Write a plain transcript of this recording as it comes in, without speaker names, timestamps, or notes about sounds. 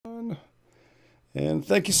And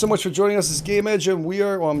thank you so much for joining us this Game Edge, and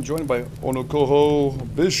I'm joined by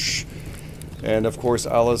Onokoho, Bish, and of course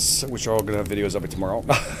Alice, which are all going to have videos of it tomorrow.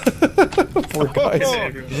 Poor guys.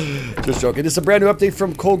 Just joking. It's a brand new update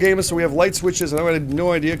from Cole Games, so we have light switches, and I had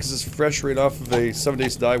no idea because it's fresh right off of a 7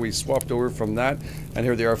 Days to Die. We swapped over from that, and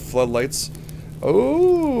here they are, floodlights.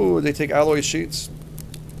 Oh, they take alloy sheets.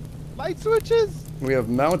 Light switches? We have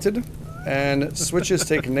mounted, and switches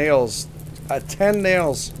take nails. 10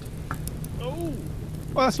 nails. Oh,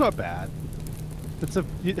 well, that's not bad. It's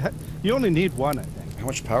you only need one, I think. How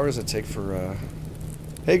much power does it take for?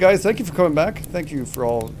 Hey guys, thank you for coming back. Thank you for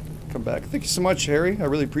all come back. Thank you so much, Harry. I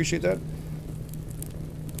really appreciate that.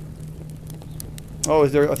 Oh, I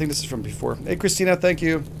think this is from before. Hey, Christina, thank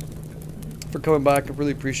you for coming back. I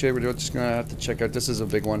really appreciate it. We're just gonna have to check out. This is a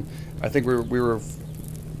big one. I think we were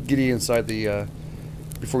giddy inside the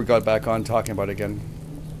before we got back on talking about it again.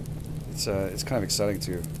 It's kind of exciting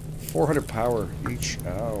too. 400 power each.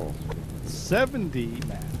 Oh. 70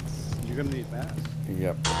 mats. You're gonna need mats.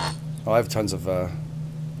 Yep. Oh, I have tons of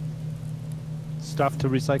stuff to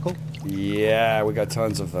recycle. Yeah, we got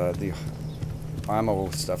tons of the ammo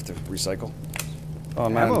stuff to recycle. Oh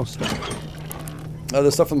man. Ammo stuff. The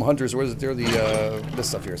stuff from hunters. What is it? There, this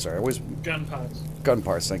stuff here. Sorry, always. Gun parts. Gun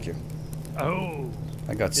parts. Thank you. Oh.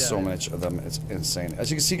 I got so much of them. It's insane. As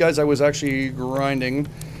you can see, guys, I was actually grinding.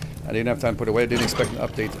 I didn't have time to put it away. I didn't expect an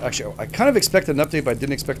update. Actually, I kind of expected an update, but I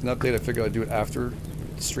didn't expect an update. I figured I'd do it after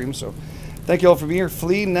the stream. So, thank you all for being here.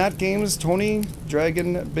 Flea, Nat Games, Tony,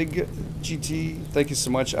 Dragon, Big GT. Thank you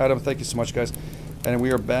so much, Adam. Thank you so much, guys. And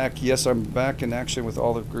we are back. Yes, I'm back in action with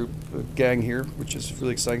all the group gang here, which is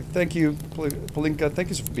really exciting. Thank you, Polinka. Thank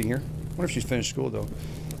you for being here. I wonder if she's finished school though.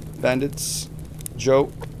 Bandits,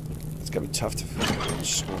 Joe. It's gonna be tough to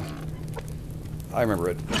finish school. I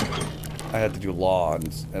remember it. I had to do law, and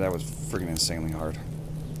that was friggin' insanely hard.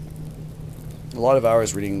 A lot of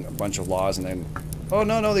hours reading a bunch of laws, and then, oh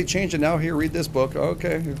no, they changed it now. Here, read this book.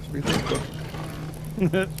 Okay, read this book.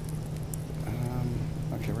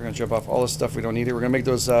 Okay, we're gonna jump off all this stuff we don't need here. We're gonna make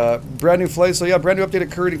those brand new flights. So yeah, brand new update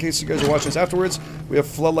occurred in case you guys are watching this afterwards. We have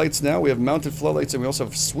floodlights now. We have mounted floodlights, and we also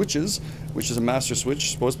have switches, which is a master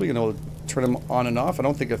switch, supposedly. You know, turn them on and off. I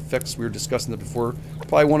don't think it affects, we were discussing that before,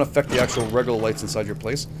 probably won't affect the actual regular lights inside your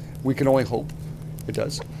place. We can only hope it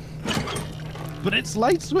does. But it's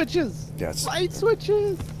light switches. Yes. Light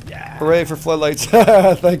switches. Yeah. Hooray for floodlights.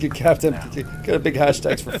 Thank you, Captain. Got a big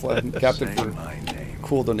hashtags for flood. Captain for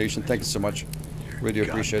cool donation. Thank you so much. Really do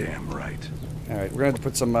appreciate it. Right. Alright, we're going to have to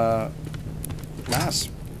put some mass.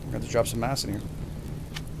 We're going to drop some mass in here.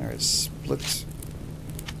 Alright, split.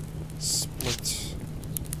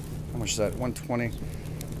 How much is that? 120.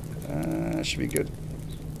 Should be good.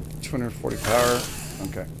 240 power.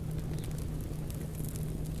 Okay.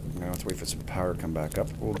 I'm going to have to wait for some power to come back up.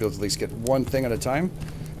 We'll be able to at least get one thing at a time.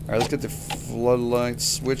 Alright, let's get the floodlight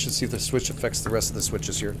switch and see if the switch affects the rest of the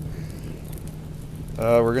switches here.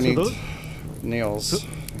 We're going to need nails.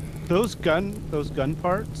 Those gun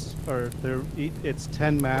parts are it's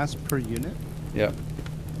 10 mass per unit. Yeah.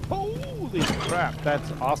 Holy crap,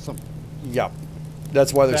 that's awesome. Yeah.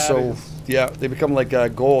 That's why they're yeah, they become like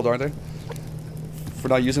gold, aren't they? For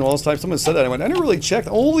not using all this time. Someone said that. I went, I never really checked.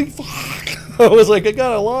 Holy fuck. I was like, I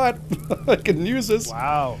got a lot. I can use this.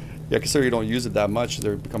 Wow. Yeah, consider you don't use it that much.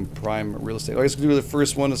 They become prime real estate. I guess we do the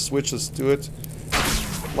first one, the switch. Let's do it.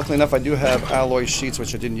 Luckily enough, I do have alloy sheets,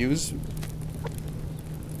 which I didn't use.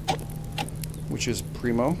 Which is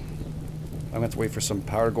primo. I'm going to have to wait for some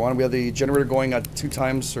power to go on. We have the generator going at 2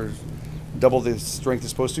 times or double the strength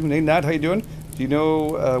it's supposed to. Hey, Nat, how you doing? Do you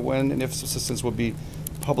know when and if Subsistence will be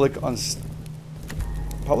public on...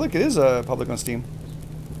 Public? It is public on Steam.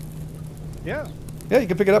 Yeah. Yeah, you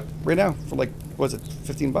can pick it up right now for like, what is it,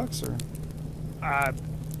 15 bucks or?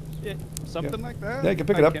 Something like that. Yeah, you can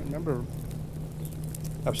pick it up. I can't remember.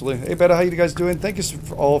 Absolutely. Hey, Beta, how you guys doing? Thank you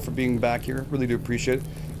all for being back here. Really do appreciate it.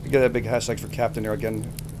 You get that big hashtag for Captain there again.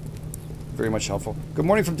 Very much helpful. Good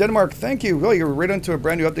morning from Denmark. Thank you. Well, you're right onto a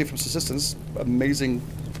brand new update from Subsistence. Amazing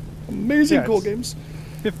cool games.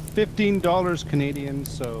 $15 Canadian,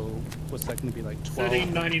 so what's that going to be like?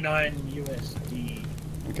 $13.99 USD.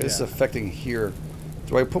 Okay, this is affecting here.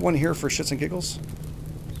 Do I put one here for shits and giggles?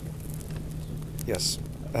 Yes.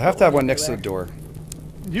 I have to have one next to the door.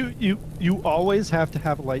 You always have to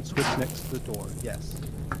have a light switch next to the door. Yes.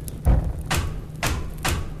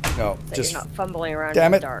 No, so just you're not fumbling around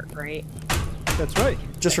in the dark, right? That's right.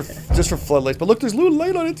 Just for floodlights. But look, there's a little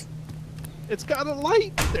light on it. It's got a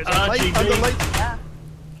light. There's a light on the light. Yeah.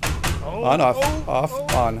 Oh, on, off, on, off,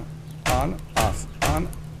 on.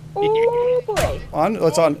 Oh boy. On.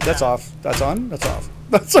 That's on. That's off. That's on. That's off.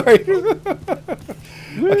 That's all right.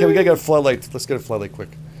 Okay, we gotta get a floodlight. Let's get a floodlight quick.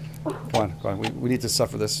 Come on. We need to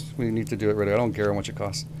suffer this. We need to do it right. I don't care how much it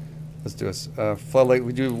costs. Let's do this. Floodlight.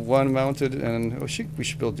 We do one mounted, and we should be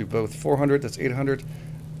able to do both. 400. That's 800.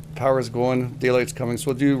 Power's going. Daylight's coming. So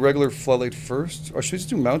we'll do regular floodlight first, or should we just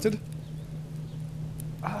do mounted?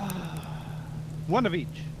 One of each.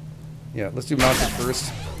 Yeah, let's do mounted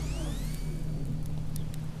first.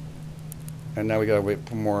 And now we gotta wait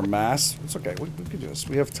for more mass. It's okay. We can do this.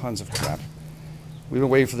 We have tons of crap. We've been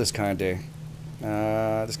waiting for this kind of day.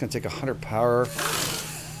 This is gonna take 100 power.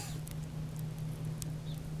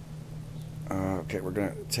 Okay, we're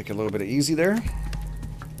gonna take a little bit of easy there.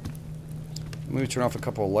 Maybe turn off a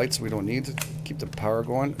couple of lights we don't need to keep the power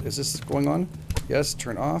going. Is this going on? Yes,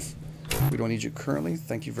 turn off. We don't need you currently.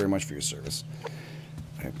 Thank you very much for your service.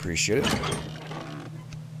 I appreciate it.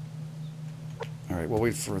 Alright, we'll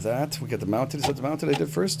wait for that. We got the mounted. Is that the mounted I did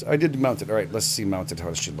first? I did mounted. Alright, let's see mounted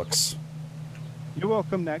how she looks. You're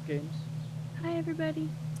welcome, Nat Games. Hi, everybody.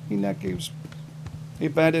 Hey, Nat Games. Hey,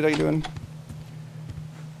 Bandit, how you doing?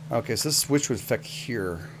 Okay, so this switch would affect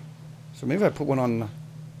here. So maybe I put one on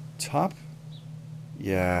top?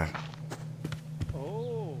 Yeah.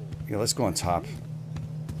 Oh. Yeah, let's go on top.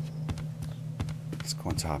 Let's go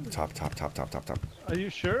on top. Top. Are you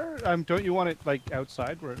sure? Don't you want it like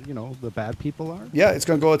outside where the bad people are? Yeah, it's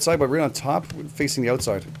gonna go outside, but right on top, facing the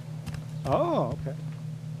outside. Oh, okay.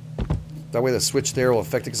 That way the switch there will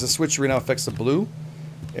affect it, because the switch right now affects the blue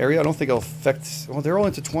area. I don't think it'll affect... Well, they're all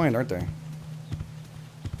intertwined, aren't they?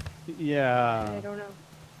 Yeah. I don't know.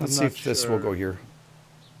 Let's see if this will go here.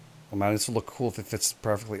 Oh man, this will look cool if it fits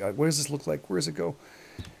perfectly. What does this look like? Where does it go?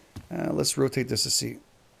 Let's rotate this to see.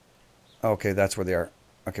 Okay, that's where they are.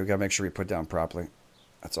 Okay, we gotta make sure we put it down properly.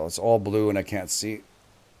 That's all. It's all blue and I can't see.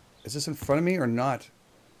 Is this in front of me or not?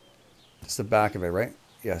 It's the back of it, right?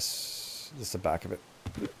 Yes, this is the back of it.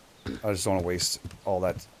 I just don't want to waste all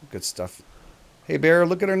that good stuff. Hey, Bear,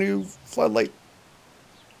 look at our new floodlight.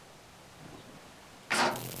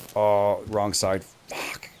 Oh, wrong side.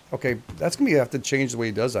 Fuck. Okay, that's going to have to change the way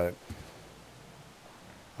he does that.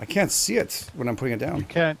 I can't see it when I'm putting it down.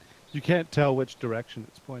 You can't tell which direction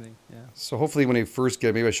it's pointing. Yeah. So hopefully when you first get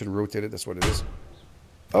it, maybe I should rotate it. That's what it is.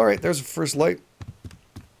 All right, there's the first light.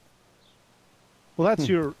 Well,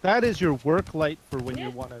 that is your work light for when you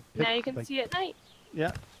want to. Now you can see at night.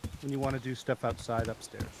 Yeah, when you want to do stuff outside,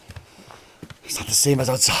 upstairs. It's not the same as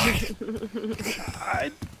outside.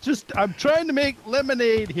 I'm trying to make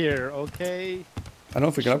lemonade here, okay? I don't know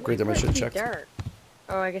if we can upgrade them. I should check. Dark.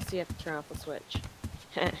 Oh, I guess you have to turn off the switch.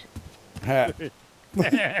 Ha.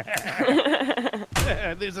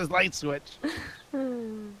 There's this light switch.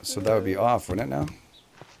 So that would be off, wouldn't it now?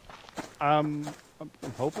 I'm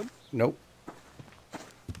hoping. Nope.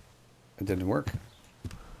 It didn't work.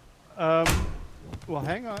 Well,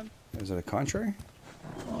 hang on. Is it a contrary?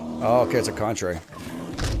 Oh, okay, it's a contrary.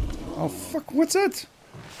 Oh, fuck, what's that?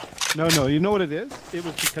 No, you know what it is? It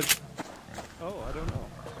was because... Oh, I don't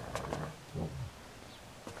know.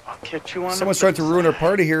 I'll catch you on. Someone's trying to ruin our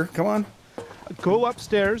party here. Come on. Go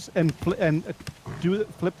upstairs and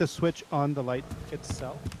flip the switch on the light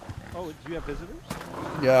itself. Oh, do you have visitors?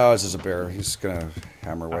 Yeah, this is a bear. He's gonna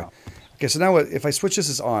hammer away. Oh. Okay, so now if I switch this,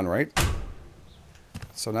 is on, right?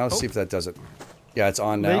 So now let's see if that does it. Yeah, it's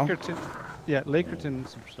on now. Lakerton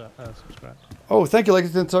subscribed. Oh, thank you,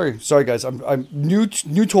 Lakerton. Sorry, guys. I'm new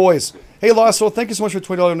toys. Hey, Lost Soul, thank you so much for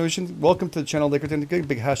 $20 donation. Welcome to the channel, Lakerton.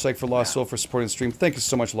 Big hashtag for Lost Soul for supporting the stream. Thank you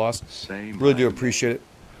so much, Lost. Really do appreciate it.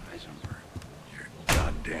 You're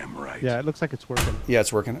goddamn right. Yeah, it looks like it's working. Yeah,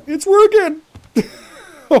 it's working. It's working!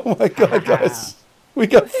 Oh my god, guys. We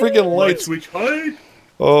got freaking lights. Light switch height.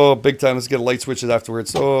 Oh, big time. Let's get light switches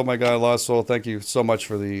afterwards. Oh my god, Lost Soul, thank you so much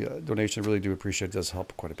for the donation. Really do appreciate it. It does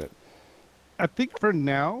help quite a bit. I think for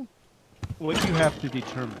now, what you have to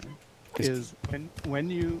determine is when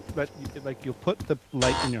you you'll put the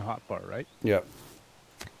light in your hotbar, right? Yeah.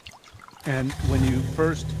 And when you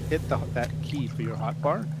first hit that key for your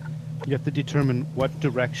hotbar, you have to determine what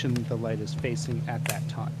direction the light is facing at that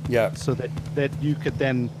time. Yeah. So that you could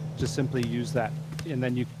then just simply use that, and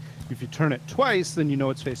then if you turn it twice, then you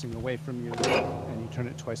know it's facing away from you, and you turn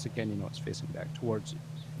it twice again, you know it's facing back towards you.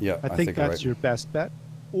 Yeah. I think that's your best bet.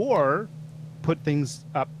 Or put things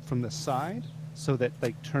up from the side, so that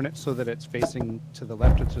turn it so that it's facing to the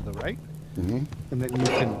left or to the right, and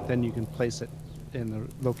then you can place it in the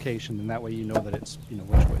location, and that way you know that it's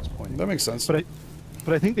which way it's pointing. That makes sense. But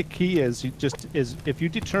I think the key is if you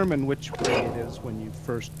determine which way it is when you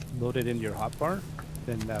first load it into your hotbar,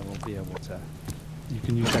 then that will be able to. You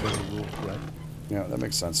can use that as a rule, right? Yeah, that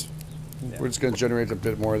makes sense. Yeah. We're just going to generate a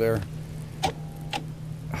bit more there.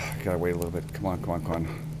 gotta wait a little bit. Come on, come on, come on.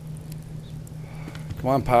 Come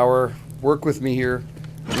on, power. Work with me here.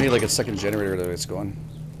 I need like a second generator that it's going.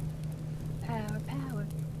 Power.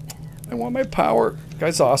 I want my power.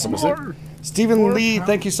 Guy's awesome, isn't it? Stephen Lee,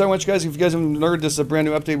 thank you so much, guys. If you guys haven't learned, this is a brand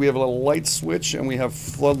new update. We have a little light switch, and we have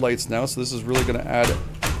floodlights now, so this is really going to add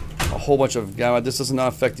a whole bunch of gamma. This does not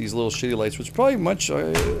affect these little shitty lights, which probably much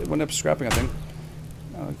I went up scrapping, I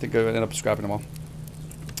think I ended up scrapping them all.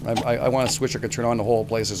 I want a switch I could turn on the whole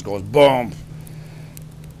place. It goes boom.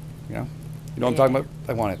 You know what I'm talking about?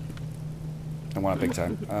 I want it. I want it big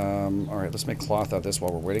time. All right, let's make cloth out of this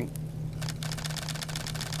while we're waiting.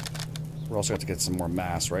 We're also going to get some more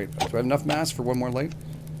mass, right? Do I have enough mass for one more light?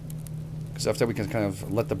 Because after that we can kind of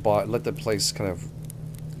let the place kind of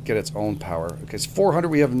get its own power. Okay, it's 400.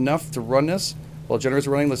 We have enough to run this while the generator's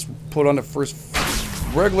running. Let's put on the first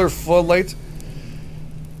regular floodlight.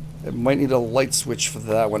 It might need a light switch for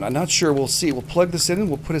that one. I'm not sure. We'll see. We'll plug this in and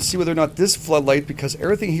we'll see whether or not this floodlight, because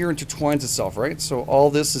everything here intertwines itself, right? So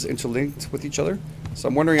all this is interlinked with each other. So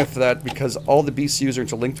I'm wondering if that, because all the BCUs are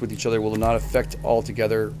interlinked with each other, will it not affect all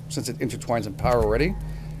together since it intertwines in power already?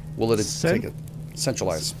 Will it take it?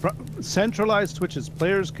 Centralize. Centralized switches.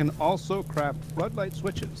 Players can also craft floodlight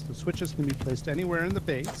switches. The switches can be placed anywhere in the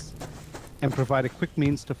base and provide a quick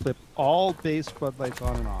means to flip all base floodlights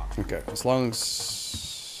on and off. Okay, as long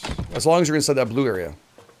as you're inside that blue area.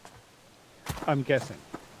 I'm guessing.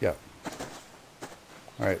 Yeah.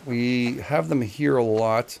 All right, we have them here a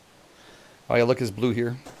lot. Oh yeah, look, it's blue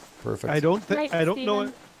here. Perfect. I don't know.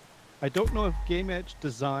 Steven. I don't know if GameEdge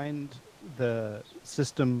designed the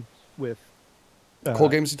system with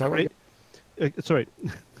Cold Games, you talking about? sorry,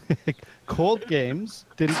 Cold Games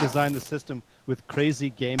didn't design the system with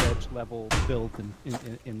crazy GameEdge level build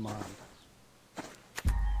in mind.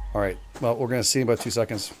 All right. Well, we're gonna see in about 2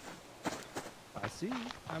 seconds. I see.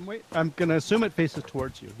 I'm gonna assume it faces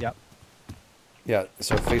towards you. Yep. Yeah.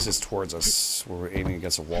 So it faces towards us. Where we're aiming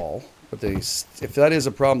against a wall. But if that is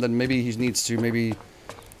a problem, then maybe he needs to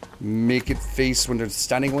make it face when there's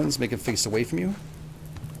standing ones. Make it face away from you.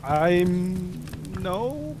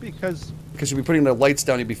 No, because you'd be putting the lights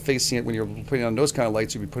down. You'd be facing it when you're putting on those kind of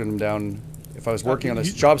lights. You'd be putting them down. If I was working on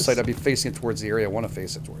this job site, I'd be facing it towards the area I want to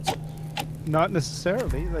face it towards. not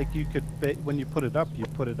necessarily. Like you could, when you put it up so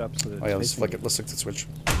that. Oh yeah, let's flick it. Let's flick the switch.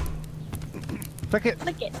 Flick it.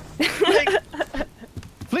 Flick it.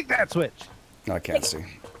 Flick that switch. No, I can't see.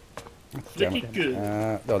 Flick it good.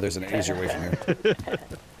 No, there's an easier way from here.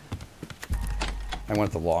 I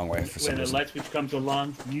went the long way for some When the reason. light switch comes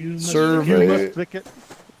along, you must Survey. You must flick it.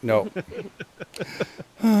 No.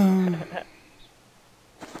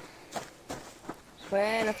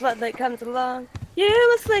 When a floodlight comes along, you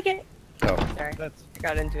must flick it. No. Sorry, That's I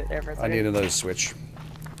got into it there for a I second. need another switch.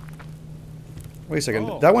 Wait a second.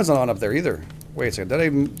 Oh. That one's not on up there either. Wait a second.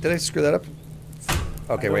 Did I screw that up?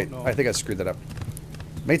 Okay, don't wait. know. I think I screwed that up.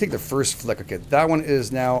 May take the first flick. Okay, that one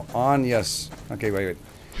is now on. Yes. Okay, wait.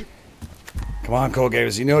 Come on, Cold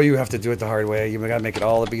Games. You know you have to do it the hard way. You gotta make it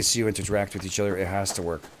all the BCU interact with each other. It has to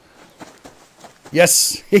work.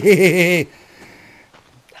 Yes.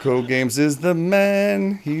 Cold Games is the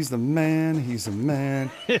man. He's the man. He's the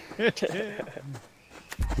man.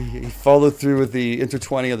 He followed through with the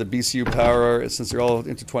intertwining of the BCU power. Since they're all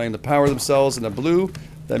intertwining the power themselves in the blue,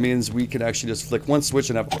 that means we can actually just flick one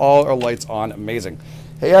switch and have all our lights on. Amazing.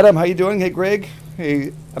 Hey Adam, how you doing? Hey Greg.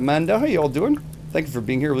 Hey Amanda, how you all doing? Thank you for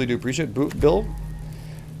being here. Really do appreciate it. Bill,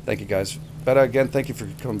 thank you guys. Betta, again, thank you for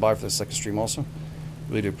coming by for the second stream also.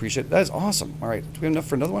 Really do appreciate it. That is awesome. All right, do we have enough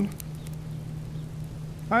for another one?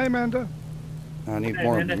 Hi, Amanda. I need Hi,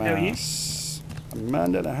 more Amanda, how are you? mass.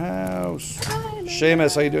 Amanda in the house. Amanda.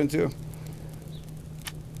 Seamus, how you doing too?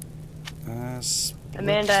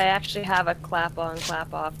 Amanda, I actually have a clap on,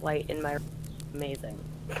 clap off light in my. Amazing.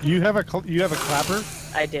 You have a clapper?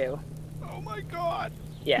 I do. Oh my God.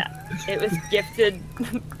 Yeah, it was gifted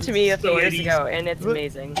to me a few So years 80s. ago, and it's Look.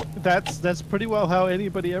 amazing. That's pretty well how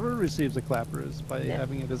anybody ever receives a clapper, is by Yeah.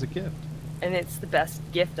 having it as a gift. And it's the best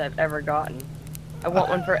gift I've ever gotten. I want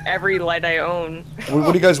one for every light I own.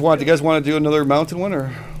 What do you guys want? Do you guys want to do another mountain one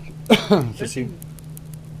or? Just see.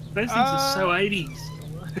 Those things are so 80s.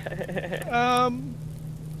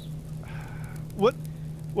 What?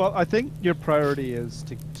 Well, I think your priority is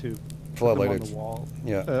to put them Floodlight on it. the wall,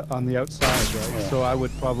 Yeah. on the outside, right? Yeah. So I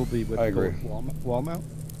would probably I agree. go wall mount.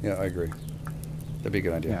 Yeah, I agree. That'd be a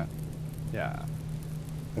good idea. Yeah.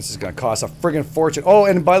 This is gonna cost a friggin' fortune. Oh,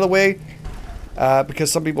 and by the way,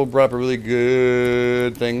 because some people brought up a really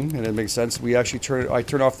good thing, and it makes sense. We actually I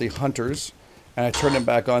turned off the hunters, and I turned them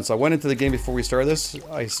back on. So I went into the game before we started this.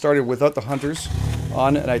 I started without the hunters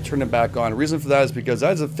on, and I turned them back on. The reason for that is because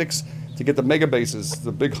that is a fix to get the mega bases,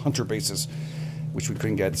 the big hunter bases, which we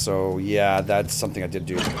couldn't get. So yeah, that's something I did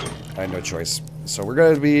do. I had no choice. So we're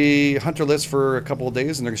going to be hunterless for a couple of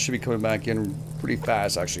days, and they should be coming back in pretty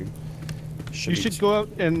fast, actually. You should go out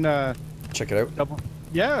and check it out.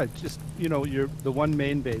 Yeah, just the one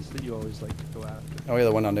main base that you always like to go after. Oh yeah,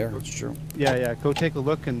 the one on there. That's true. Yeah. Go take a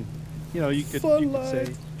look, and you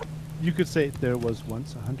could say there was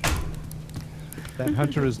once a hunter. That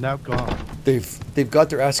hunter is now gone. They've got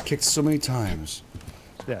their ass kicked so many times.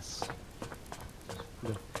 Yes.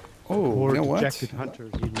 Oh, Poor you know what? dejected hunter.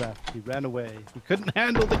 He left. He ran away. He couldn't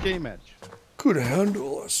handle the game edge. Could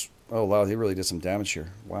handle us. Oh wow, he really did some damage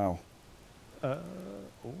here. Wow.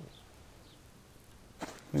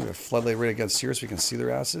 Maybe a floodlight right against here so we can see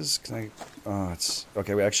their asses. Can I? Oh, it's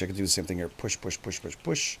okay. I can do the same thing here. Push.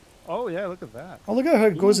 Oh yeah, look at that. Oh, look at how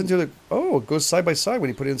it goes into the. Oh, it goes side by side when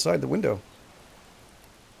you put it inside the window.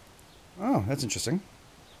 Oh, that's interesting.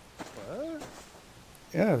 What?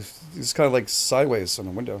 Yeah, it's kind of like sideways on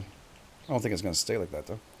the window. I don't think it's going to stay like that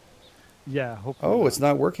though. Yeah, hopefully. Oh, it's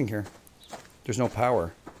not working here. There's no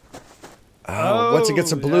power. Oh, once it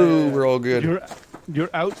gets a yeah, blue, yeah. we're all good. You're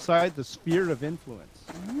outside the sphere of influence.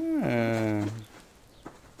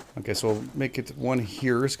 Okay, so we'll make it one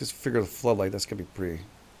here, because figure the floodlight, that's going to be pretty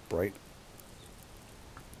bright.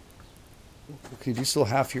 Can you do still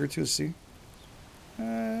half here too, see?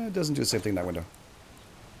 It doesn't do the same thing in that window.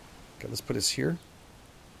 Okay, let's put this here.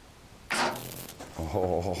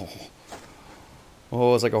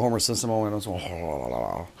 Oh, it's like a Homer Simpson moment.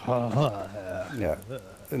 Yeah,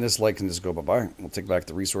 and this light can just go bye-bye. We'll take back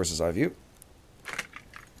the resources I view.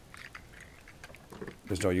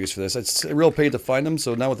 There's no use for this. It's a real pain to find them,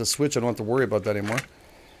 so now with the switch, I don't have to worry about that anymore.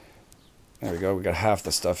 There we go. We got half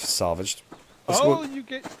the stuff salvaged.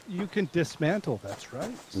 You can dismantle. That's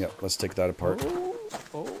right. Yeah, let's take that apart.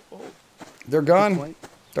 Oh. They're gone.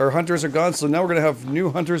 Our hunters are gone, so now we're gonna have new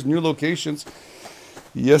hunters, new locations.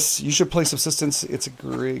 Yes, you should play Subsistence. It's a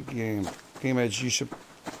great game. Game Edge. You should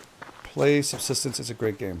play Subsistence. It's a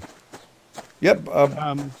great game. Yep.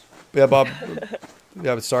 Yeah, Bob.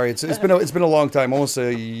 Yeah, but sorry. It's been a long time, almost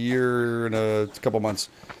a year and a couple months.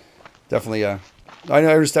 Definitely, yeah. I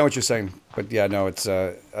understand what you're saying, but yeah, no, it's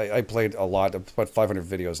I played a lot, about 500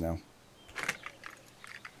 videos now.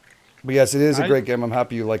 But yes, it is a great game. I'm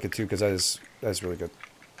happy you like it too, because that's really good.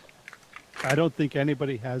 I don't think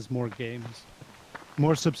anybody has more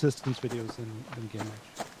Subsistence videos than Game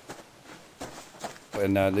Edge.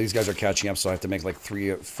 And these guys are catching up, so I have to make like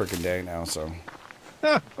 3 a freaking day now. So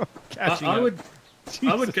I would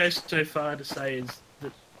go so far to say is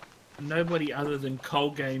that nobody other than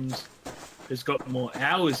Cold Games has got more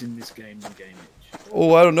hours in this game than Game Edge.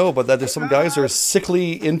 Oh, I don't know about that. There's some guys that are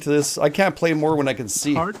sickly into this. I can't play more when I can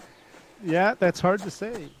see. Yeah, that's hard to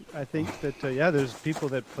say. I think that there's people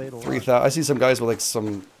that played a lot. 3,000. I see some guys with like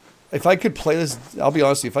some. If I could play this, I'll be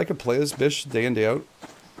honest with you. If I could play this bish day in day out,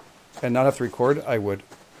 and not have to record, I would.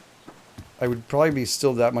 I would probably be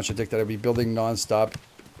still that much addicted. I'd be building nonstop,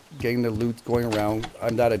 getting the loot, going around.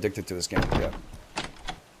 I'm that addicted to this game. Yeah.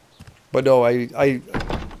 But no, I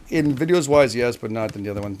in videos wise, yes, but not in the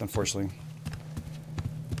other one, unfortunately.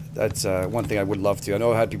 That's one thing I would love to. I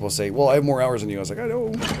know I had people say, "Well, I have more hours than you." I was like, "I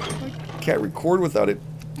know. I can't record without it.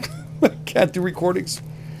 I can't do recordings."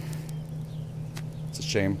 It's a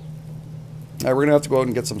shame. All right, we're gonna have to go out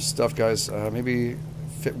and get some stuff, guys. Maybe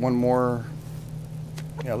fit one more.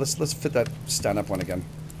 Yeah, let's fit that stand-up one again.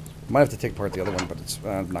 Might have to take apart the other one, but it's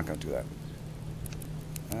I'm not gonna do that.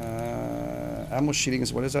 Ammo sheeting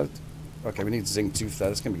is what is that? Okay, we need zinc too for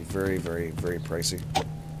that. It's gonna be very, very, very pricey.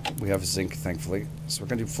 We have zinc, thankfully. So we're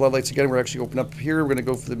gonna do floodlights again. We're actually open up here. We're gonna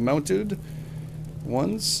go for the mounted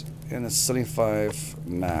ones and a 75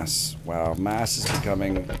 mass. Wow, mass is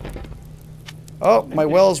becoming. Oh, my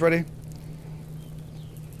well's ready.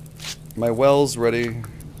 My well's ready.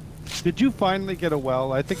 Did you finally get a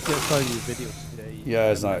well? I think I saw your videos today.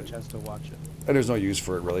 Yeah, it's not. I had a chance to watch it. And there's no use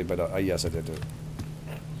for it really, but yes, I did do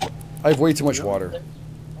it. I have way too much water.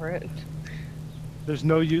 There's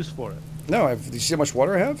no use for it. No, do you see how much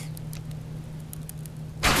water I have?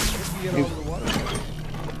 Get all the water.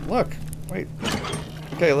 Look, wait.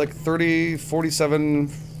 Okay, like 30, 47,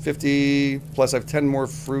 50, plus I have 10 more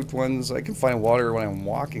fruit ones. I can find water when I'm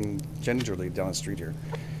walking gingerly down the street here.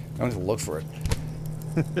 I don't have to look for it.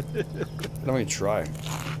 I don't even try.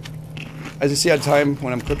 As you see at time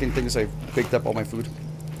when I'm cooking things, I've baked up all my food.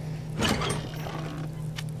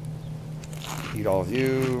 Eat all of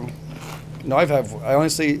you. No, I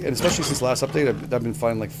honestly, and especially since last update, I've been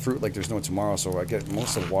finding like fruit like there's no tomorrow, so I get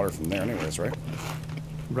most of the water from there anyways, right?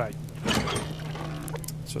 Right.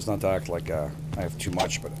 So it's not to act like I have too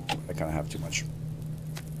much, but I kind of have too much.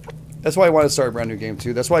 That's why I want to start a brand new game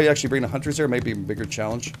too. That's why you actually bring the hunters here. Maybe a bigger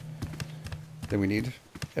challenge than we need.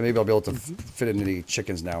 And maybe I'll be able to fit in the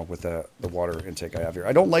chickens now with the water intake I have here.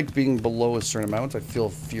 I don't like being below a certain amount. I feel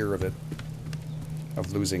fear of it,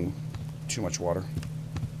 of losing too much water.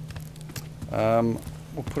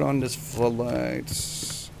 We'll put on this floodlight.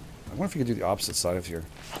 I wonder if we could do the opposite side of here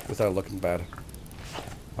without looking bad.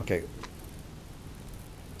 Okay.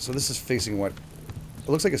 So this is facing what? It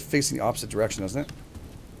looks like it's facing the opposite direction, doesn't it?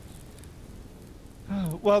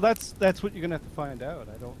 Well, that's what you're gonna have to find out.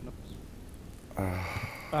 I don't know.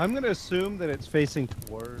 I'm gonna assume that it's facing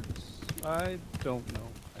towards. I don't know.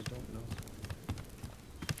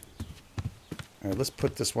 All right, let's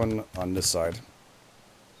put this one on this side.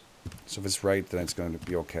 So if it's right, then it's going to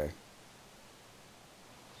be okay.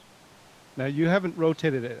 Now you haven't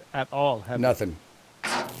rotated it at all, have you? Nothing.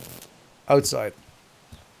 Outside.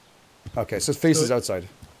 Okay, so it faces outside.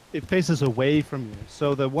 It faces away from you.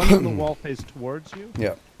 So the one on the wall faces towards you.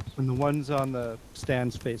 Yeah. And the ones on the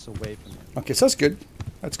stands face away from you. Okay, so that's good.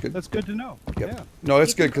 That's good. That's good to know. Yep. Yeah. No,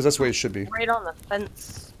 that's good because that's the way it should be. Right on the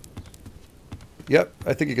fence. Yep,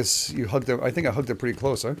 I think you hugged them. I think I hugged it pretty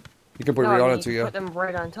close, huh? You can put it No, right I on mean, it too, yeah. Put them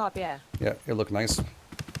right on top, yeah. Yeah, it looked nice.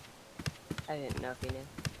 I didn't know if you knew.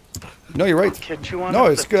 No, you're right. Catch you on No,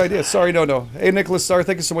 a it's a good idea. Sorry, no. Hey, Nicholas Starr,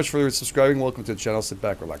 thank you so much for subscribing. Welcome to the channel. Sit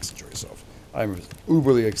back, relax, enjoy yourself. I'm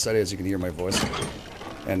uberly excited, as you can hear my voice.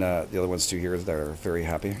 And the other ones too here that are very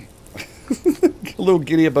happy. A little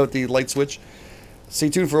giddy about the light switch. Stay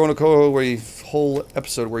tuned for Onoko, where a whole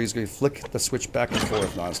episode where he's going to flick the switch back and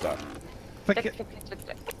forth nonstop. Flick Click, it. click, click, click,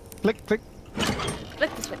 click. Flick, click.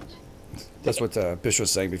 Flick the switch. That's what Bish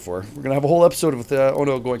was saying before. We're going to have a whole episode with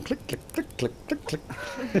Ono going click, click, click, click, click, click.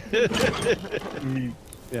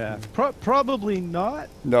 Yeah. Probably not.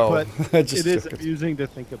 No, But just it is joking. amusing to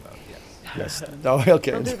think about. Yes. Yes. No,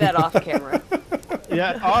 okay. Don't do that off camera.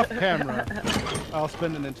 Yeah, off camera. I'll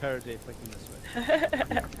spend an entire day flicking this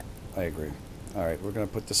way. I agree. All right, we're going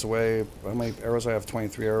to put this away. How many arrows? I have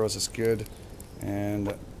 23 arrows. That's good.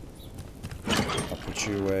 And I'll put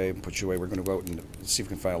you away. We're going to go out and see if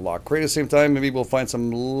we can find a lock crate at the same time. Maybe we'll find some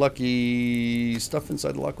lucky stuff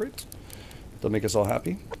inside the lock crate. They'll make us all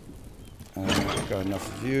happy. I've got enough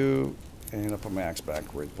of you. And I'll put my axe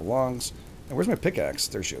back where it belongs. And where's my pickaxe?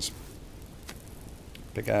 There she is.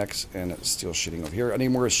 Pickaxe and steel sheeting over here. I need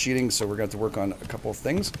more sheeting, so we're going to have to work on a couple of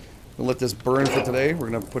things. We'll let this burn for today. We're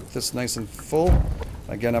going to put this nice and full.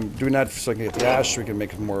 Again, I'm doing that so I can get the ash, so we can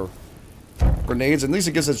make more grenades. At least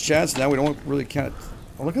it gives us a chance. Now we don't really can't.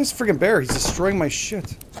 Oh, look at this freaking bear. He's destroying my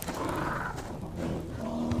shit.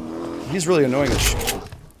 He's really annoying as shit.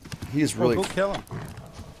 He's really. Go kill him.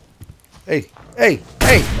 Hey!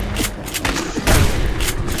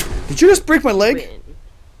 Did you just break my leg? Win.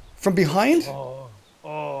 From behind?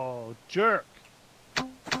 Oh, jerk.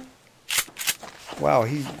 Wow,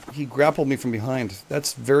 he grappled me from behind.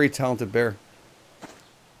 That's very talented bear.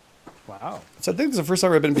 Wow. So I think it's the first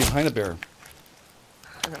time I've been behind a bear.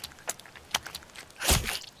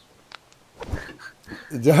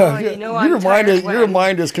 you know I'm tired your when.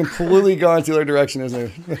 mind is completely gone to the other direction,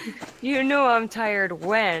 isn't it? You know I'm tired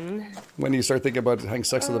when. When you start thinking about having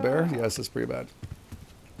sex with a bear? Yes, that's pretty bad.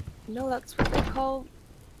 No, that's what they call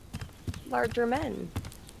larger men.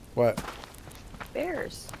 What?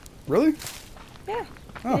 Bears. Really? Yeah.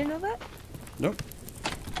 Oh. You didn't know that? Nope.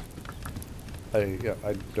 I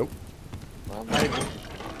nope. Well,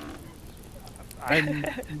 I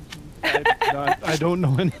don't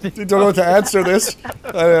know anything. You don't know how to answer this.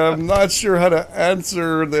 I am not sure how to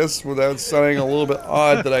answer this without sounding a little bit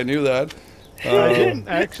odd that I knew that.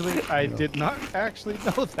 I did not actually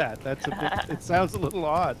know that. That's a bit, it sounds a little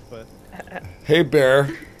odd, but. Hey, bear.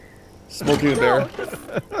 Smoking a bear.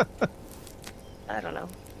 I don't know.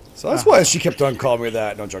 So that's why she kept on calling me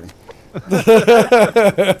that. No, I'm joking.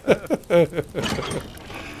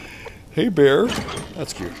 Hey, bear.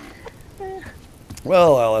 That's cute.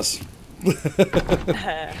 Well, Alice.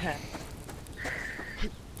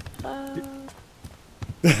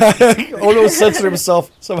 Oh no, censored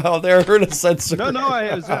himself somehow there. I heard a censor. No,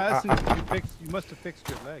 I was asking if you must have fixed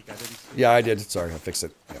your leg. I didn't see. Yeah, I did. Sorry, I fixed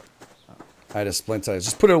it. Yeah. I had a splint. I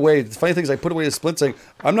just put it away. The funny thing is I put away the splint saying,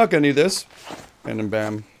 I'm not going to need this. And then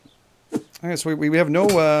bam. Okay, so we have no,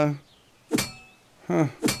 we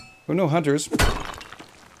have no hunters.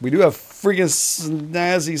 We do have freaking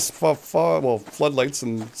snazzy floodlights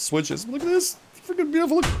and switches. Look at this. Freaking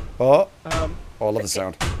beautiful. Look. Oh, I love the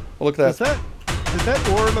sound. Oh, look at that. Did that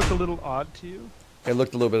ore look a little odd to you? It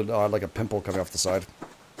looked a little bit odd, like a pimple coming off the side.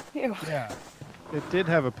 Ew. Yeah. It did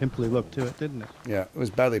have a pimply look to it, didn't it? Yeah, it was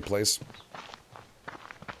badly placed.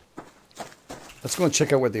 Let's go and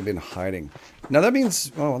check out where they've been hiding. Now that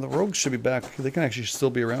means, oh, the rogues should be back. They can actually still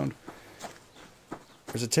be around.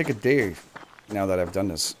 Or does it take a day now that I've done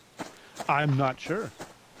this? I'm not sure.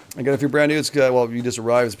 Again, if you're brand new, it's well, you just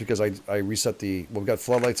arrived. It's because I reset the. Well, we've got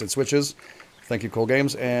floodlights and switches. Thank you, Cool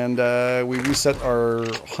Games, and we reset our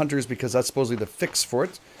hunters because that's supposedly the fix for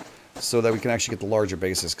it, so that we can actually get the larger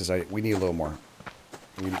bases. Because we need a little more.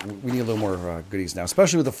 We need a little more goodies now,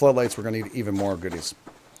 especially with the floodlights. We're gonna need even more goodies.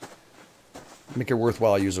 Make it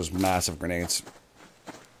worthwhile. Use those massive grenades.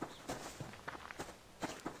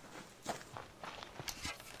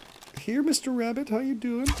 Here, Mr. Rabbit, how you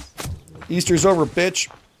doing? Easter's over, bitch.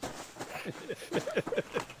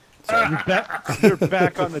 You're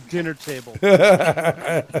back on the dinner table.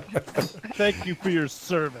 Thank you for your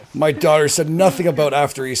service. My daughter said nothing about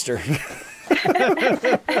after Easter.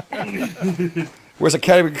 Where's a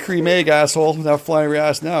Academy Cream egg, asshole? Now flying your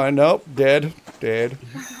ass now. And nope, dead. Dead.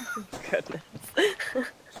 Goodness.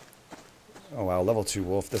 Oh wow, level 2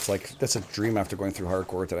 wolf. That's a dream after going through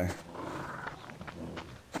hardcore today.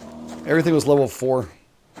 Everything was level 4.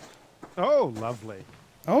 Oh, lovely.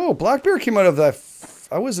 Oh, Black Bear came out of that.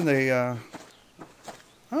 I was in a.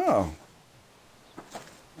 Oh.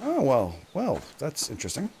 Oh well, that's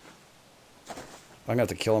interesting. I'm gonna have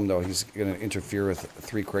to kill him though. He's gonna interfere with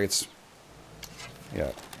 3 crates.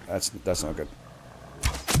 Yeah, that's not good.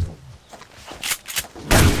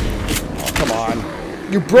 Oh, come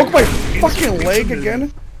on! You broke my fucking leg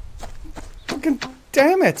again. Fucking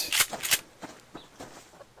damn it!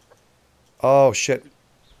 Oh shit!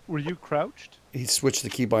 Were you crouched? He switched the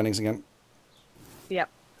key bindings again. Yep.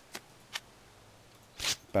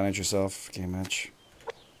 Bandage yourself. Game match.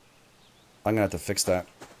 I'm gonna have to fix that.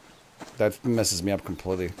 That messes me up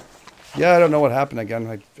completely. Yeah, I don't know what happened again.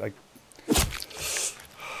 I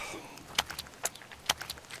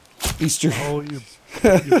Easter. Oh, your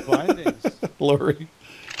bindings. Lori.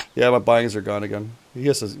 Yeah, my bindings are gone again. He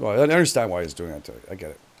has to, well, I understand why he's doing that. I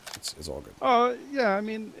get it. It's all good. Oh, yeah. I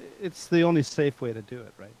mean, it's the only safe way to do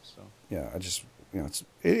it, right? So. Yeah, I just,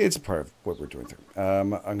 it's a part of what we're doing there. I'm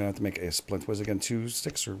gonna have to make a splint. Was it again 2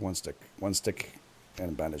 sticks or 1 stick? 1 stick and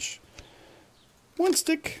a bandage. 1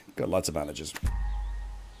 stick. Got lots of bandages.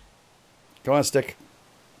 Go on, stick.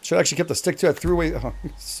 Should actually kept the stick too. I threw away. Oh,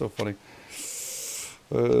 it's so funny.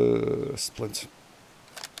 Splint.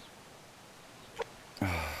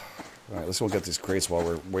 Alright, let's go get these crates while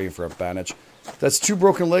we're waiting for a bandage. That's 2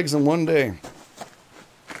 broken legs in 1 day.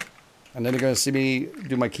 And then you're going to see me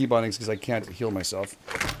do my key bindings because I can't heal myself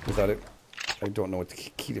without it. I don't know what the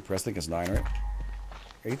key to press. I think it's 9, right?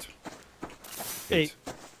 8? 8.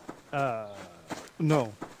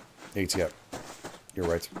 No. 8, yeah. You're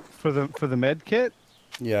right. For the med kit?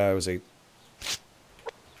 Yeah, it was 8.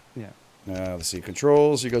 Yeah. Let's see.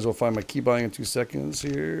 Controls. You guys will find my key binding in 2 seconds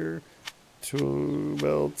here. 2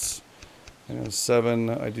 belts. And 7.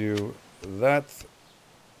 I do that.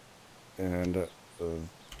 And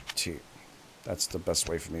T. That's the best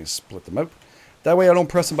way for me to split them out. That way I don't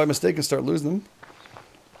press them by mistake and start losing them.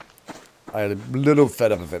 I had a little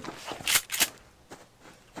fed up of it.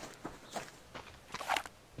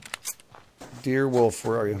 Dear Wolf,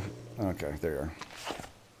 where are you? Okay, there you are.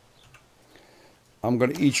 I'm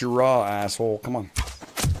gonna eat your raw, asshole. Come on.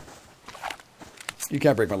 You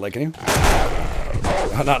can't break my leg, can you?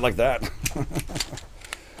 Not like that.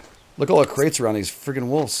 Look at all the crates around these friggin'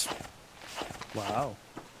 wolves. Wow.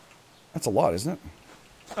 That's a lot, isn't it?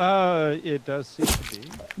 It does seem to be.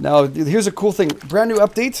 Now, here's a cool thing. Brand new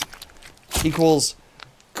update equals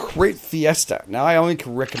Crate Fiesta. Now, I only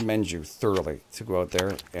can recommend you thoroughly to go out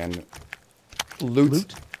there and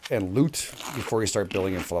loot before you start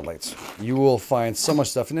building in floodlights. You will find so much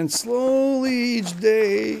stuff, and then slowly each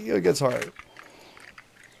day it gets hard.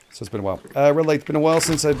 So it's been a while. Red Light, it's been a while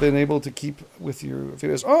since I've been able to keep with your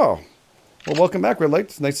videos. Oh, well, welcome back, Red Light.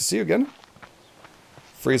 It's nice to see you again.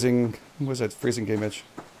 Phrasing, what was that? Phrasing game itch.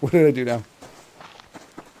 What did I do now?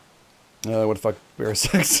 What the fuck? Bear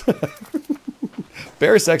sex.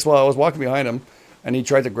 Bear sex while I was walking behind him, and he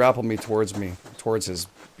tried to grapple me, towards his,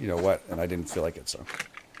 you know what, and I didn't feel like it, so.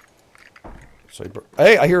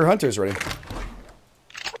 Hey, I hear hunters ready.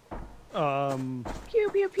 Pew,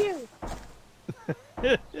 pew, pew.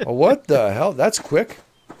 Oh, what the hell? That's quick.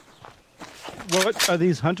 What are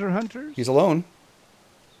these hunters? He's alone.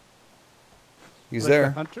 He's like there.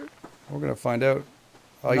 A hunter? We're gonna find out.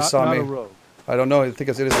 Oh, he not, saw not me. A rogue. I don't know. I think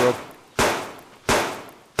it is rogue.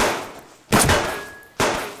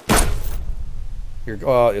 Here,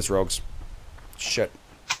 oh, it's rogues. Shit.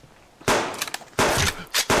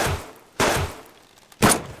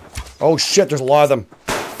 Oh shit! There's a lot of them.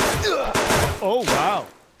 Oh wow.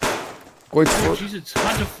 Going for. Jesus,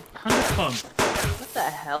 Hunter Con.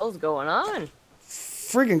 hell's going on?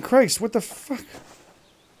 Friggin' Christ, what the fuck?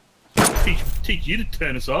 Teach you to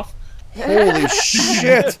turn us off. Holy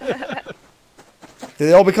shit! Did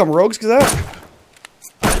they all become rogues because of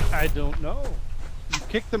that? I don't know. You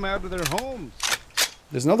kicked them out of their homes.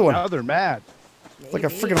 There's another one. Now they're mad. It's like a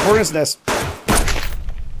freaking hornet's nest.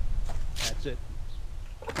 That's it.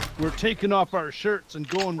 We're taking off our shirts and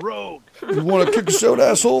going rogue. You want to kick us out,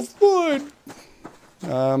 asshole? Fine.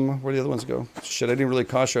 Where do the other ones go? Shit, I didn't really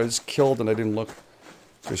concentrate. I just killed and I didn't look.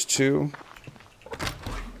 There's 2.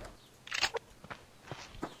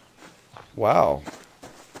 Wow.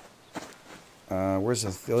 Where's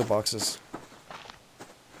the other boxes?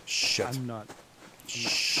 Shit. I'm not.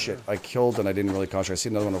 Shit. I killed and I didn't really concentrate. I see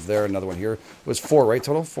another one over there, another one here. It was 4, right?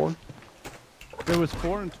 Total? 4? There was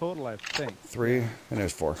 4 in total, I think. 3, and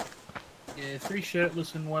there's 4. Yeah, 3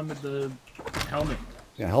 shirtless and 1 with the helmet.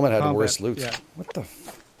 Yeah, helmet had the Combat, worst loot. yeah. What the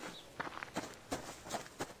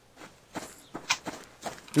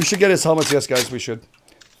We should get his helmets, yes, guys, we should.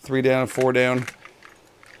 3 down, 4 down.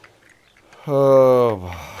 Oh,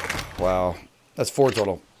 wow. That's 4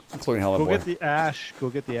 total, including helmet Go boy. get the ash. Go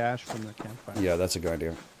get the ash from the campfire. Yeah, that's a good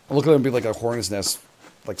idea. I'm looking at it be like a hornet's nest,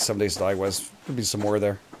 like 7 Days to Die was. There'll be some more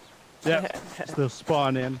there. Yeah, they'll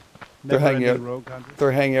spawn in. They're hanging out. Rogue hunters.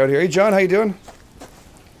 They're hanging out here. Hey, John, how you doing?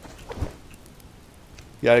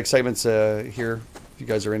 Yeah, excitement's here. If you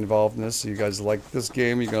guys are involved in this, you guys like this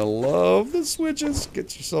game, you're going to love the switches.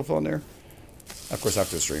 Get yourself on there. Of course,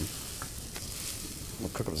 after the stream. We'll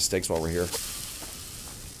cook up the steaks while we're here.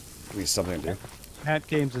 Give me something to do. Matt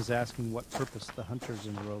Games is asking what purpose the hunters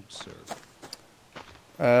and rogues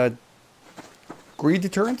serve. Greed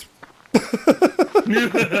deterrent? I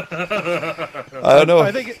don't know.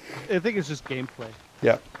 I think it's just gameplay.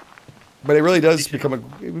 Yeah. But it really does it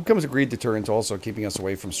becomes a greed deterrent also, keeping us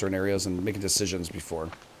away from certain areas and making decisions before.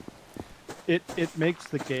 It makes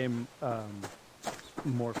the game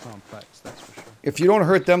more complex, that's for sure. If you don't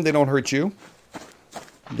hurt them, they don't hurt you.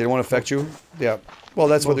 They don't want to affect you. Yeah. Well,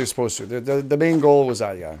 that's what they're supposed to. The main goal was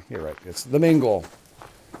yeah, you're right. It's the main goal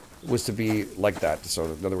was to be like that. So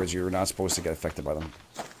in other words, you're not supposed to get affected by them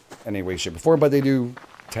any way, shape, or form. But they do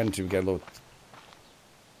tend to get a little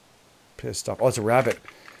pissed off. Oh, it's a rabbit.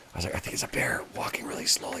 I was like, I think it's a bear walking really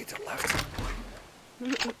slowly to the left.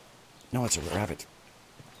 No, it's a rabbit.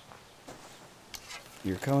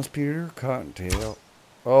 Here comes Peter Cottontail.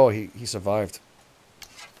 Oh, he survived.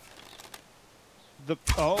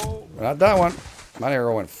 Not that one. My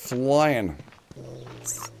arrow went flying.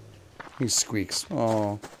 He squeaks.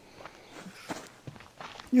 Oh.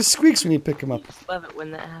 He squeaks when you pick him up. I just love it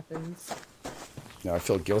when that happens. No, I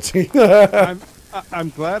feel guilty. I'm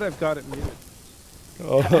glad I've got it muted.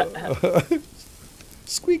 Oh.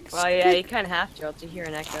 Squeaks. Well, yeah, you kind of have to, else you hear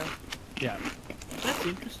an echo. Yeah. That's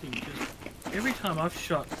interesting because every time I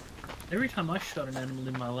shot an animal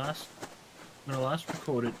in when I last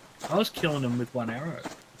recorded, I was killing them with 1 arrow.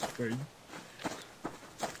 It's very...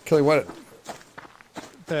 Killing what?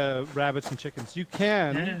 The rabbits and chickens. You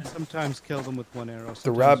can sometimes kill them with 1 arrow.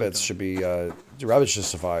 The rabbits should be. The rabbits should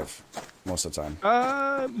survive most of the time.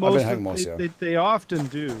 They often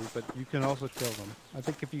do, but you can also kill them. I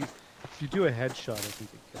think if you do a headshot, I think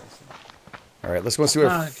it kills them. All right, let's go see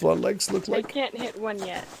what floodlegs look I like. can't hit one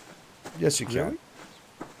yet. Yes, you can. Really?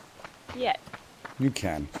 Yet. You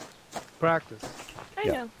can. Practice. I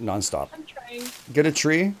know. Non-stop. I'm trying. Get a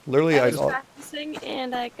tree. Literally, I was practicing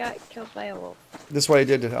and I got killed by a wolf. This is what I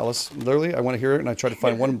did, Alice. Literally, I want to hear it, and I tried to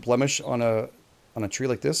find one blemish on a tree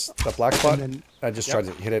like this, that black spot. And then, I just tried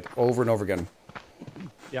to hit it over and over again.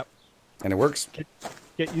 Yep. And it works.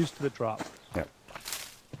 Get used to the drop. Yep.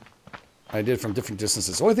 I did it from different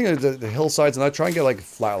distances. The only thing is the hillsides, and I try and get like a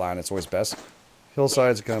flat line. It's always best.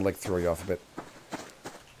 Hillsides kind of like throw you off a bit.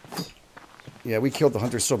 Yeah, we killed the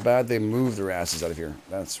hunters so bad they moved their asses out of here.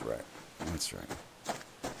 That's right. That's right.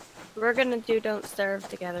 We're gonna do Don't Starve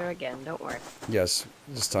together again, don't worry. Yes,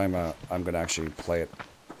 this time I'm gonna actually play it.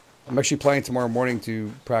 I'm actually playing tomorrow morning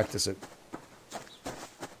to practice it.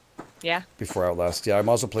 Yeah? Before Outlast. Yeah, I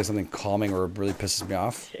might also play something calming or really pisses me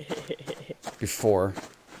off. Before.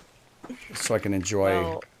 So I can enjoy...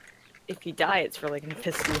 Well, if you die, it's really gonna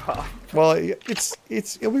piss you off. Well,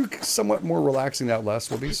 it'll be somewhat more relaxing than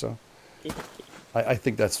Outlast will be, so... I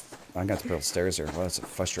think that's... I'm gonna have to put stairs here. Well, that's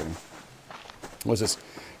frustrating. What's this?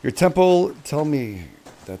 Your temple, tell me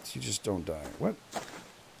that you just don't die. What?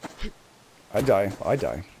 I die.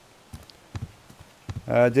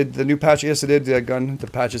 Did the new patch? Yes, it did. Gun, the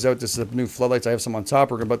patch is out. This is the new floodlights. I have some on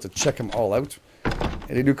top. We're about to check them all out.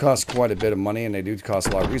 And they do cost quite a bit of money, and they do cost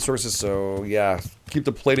a lot of resources. So, yeah, keep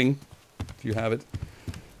the plating if you have it.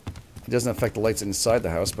 It doesn't affect the lights inside the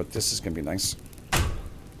house, but this is going to be nice.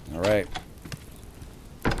 All right.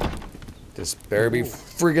 This better be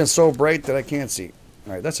freaking so bright that I can't see.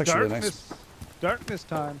 All right, that's actually really nice. Darkness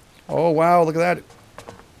time. Oh, wow, look at that.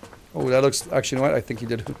 Oh, that looks... Actually, you know what? I think he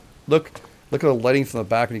did... Look at the lighting from the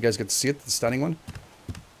back when you guys get to see it, the stunning one.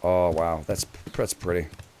 Oh, wow, that's pretty.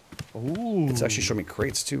 Ooh. It's actually showing me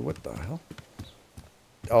crates, too. What the hell?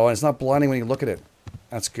 Oh, and it's not blinding when you look at it.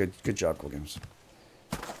 That's good. Good job, Cool Games.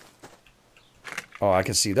 Oh, I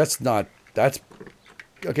can see. That's not... That's...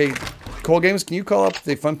 Okay, Cool Games, can you call up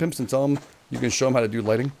the Fun Pimps and tell them you can show them how to do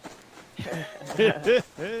lighting? It's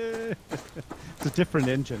a different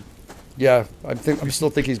engine. Yeah, I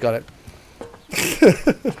still think he's got it.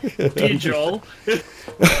 Dear Joel.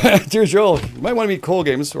 Dear Joel, you might want to meet Cool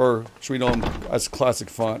Games, or should we know him as Classic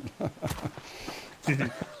Font?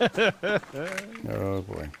 Oh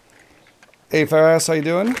boy. Hey Ferris, how you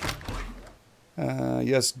doing?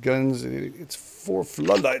 Yes, guns. It's 4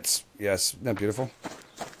 floodlights. Yes, isn't that beautiful?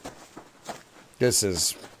 This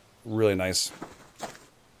is really nice.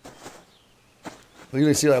 You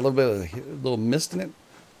can see that little mist in it.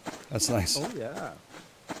 That's nice. Oh yeah.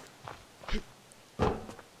 All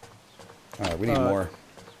right, we need more.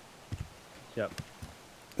 Yep.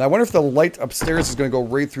 Now I wonder if the light upstairs is going to go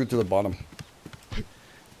right through to the bottom.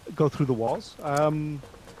 Go through the walls.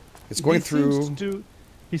 It's going through.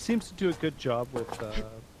 He seems to do a good job with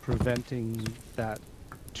preventing that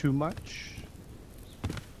too much.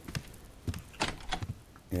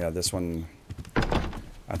 Yeah, this one.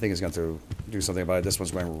 I think he's going to do something about it. This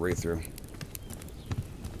one's going right through.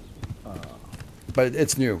 But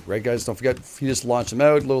it's new, right, guys? Don't forget, he just launched them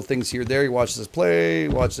out. Little things here, there. He watches us play,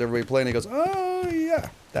 watches everybody play, and he goes, "Oh yeah,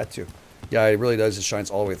 that too." Yeah, it really does. It shines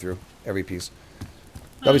all the way through every piece.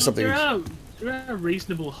 That'll be something. There are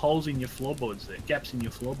reasonable holes in your floorboards there, gaps in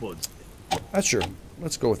your floorboards. That's true.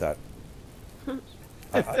 Let's go with that.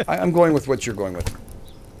 I'm going with what you're going with.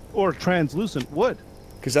 Or translucent wood.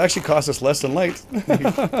 Because it actually costs us less than light.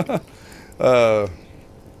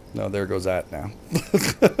 No, there goes that now.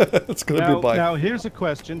 It's going to be by. Now, here's a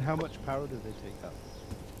question. How much power do they take up?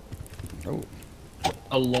 Oh.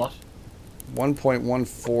 A lot.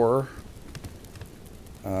 1.14.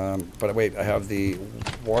 But wait, I have the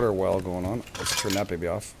water well going on. Let's turn that baby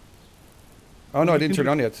off. Oh no, I didn't turn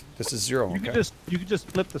it on yet. This is 0. You Okay. could just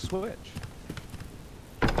flip the switch.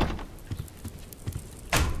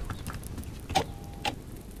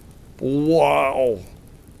 Wow.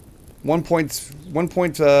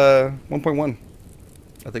 1.1.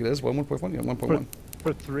 I think it is. 1.1. Yeah, 1.1.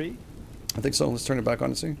 For 3? I think so. Let's turn it back on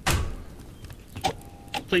and see.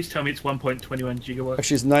 Please tell me it's 1.21 gigawatts.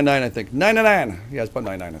 Actually, it's 9.9, I think. 9.9. Yeah, it's about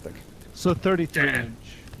 9.9, I think. So 33 Damn.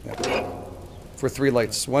 inch. Yeah. For 3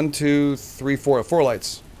 lights. 1, 2, 3, 4. 4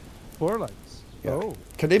 lights. 4 lights. Yeah. Oh.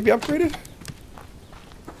 Can they be upgraded?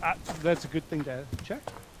 That's a good thing to check.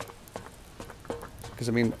 Because,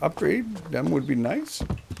 I mean, upgrade them would be nice.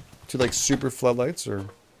 To, like, super floodlights or...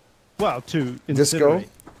 Well, to Disco? incinerate.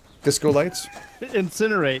 Disco lights?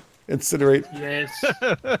 Incinerate. Incinerate. Yes.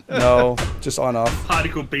 No, just on-off.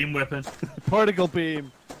 Particle beam weapon. Particle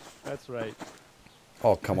beam. That's right.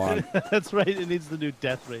 Oh, come on. That's right. It needs the new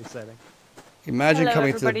death ray setting. Imagine Hello,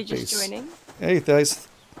 coming to the everybody just base. joining. Hey, guys.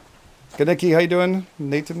 Kaneki, how you doing?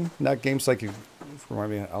 Nathan? Not Game Psych. You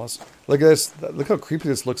remind me of Alice. Look at this. Look how creepy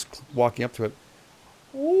this looks walking up to it.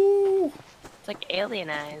 Ooh. It's like alien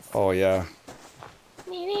eyes. Oh, yeah.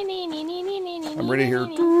 I'm I'm ready here.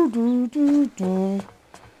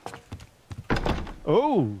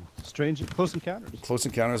 Oh, strange. Close Encounters. Close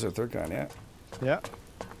Encounters are third kind, yeah. Yeah.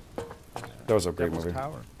 That was a great Devil's movie.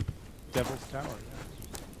 Tower. Devil's Tower.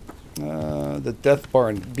 The Death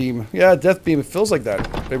Barn Beam. Yeah, Death Beam. It feels like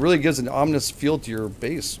that. It really gives an ominous feel to your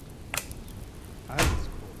base. Yeah.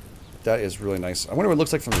 That is really nice. I wonder what it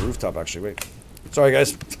looks like from the rooftop, actually. Wait. Sorry,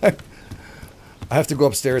 guys. I have to go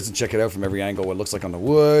upstairs and check it out from every angle. What it looks like on the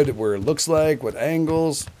wood, where it looks like, what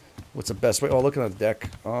angles, what's the best way. Oh, look at the deck.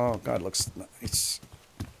 Oh, God, it looks nice.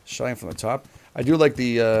 Shine from the top. I do like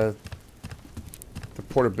the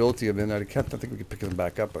portability of it. I think we could pick them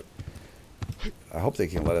back up, but I hope they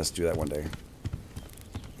can let us do that one day.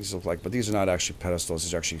 These look like, but these are not actually pedestals.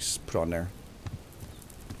 These are actually put on there.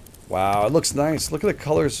 Wow, it looks nice. Look at the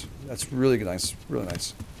colors. That's really nice. Really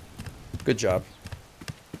nice. Good job.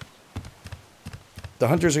 The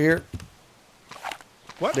hunters are here.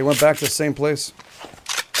 What? They went back to the same place.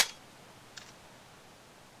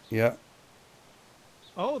 Yeah.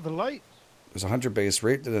 Oh, the light. There's a hunter base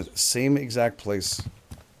right to the same exact place.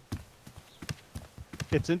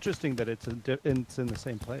 It's interesting that it's in the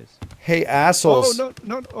same place. Hey, assholes. Oh,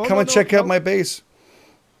 no. Oh, Come no, and check no. out my base.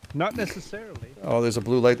 Not necessarily. Oh, there's a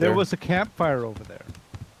blue light there. There was a campfire over there.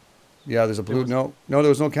 Yeah, there's a blue. No, there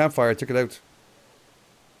was no campfire. I took it out.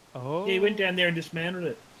 Oh. Yeah, he went down there and dismantled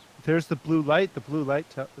it. There's the blue light. The blue light.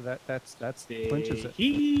 That's clinches it.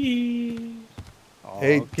 Oh,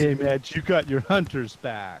 Hey, okay, Madge, you got your hunters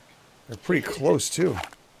back. They're pretty close too.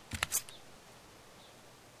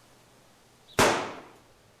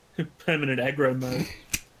 Permanent aggro mode.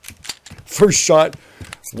 First shot.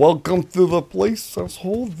 Welcome to the place,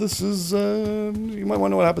 household. This is, you might want to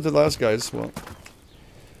know what happened to the last guys. Well,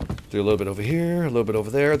 do a little bit over here, a little bit over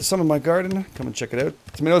there. There's some in my garden. Come and check it out.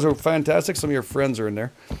 Tomatoes are fantastic. Some of your friends are in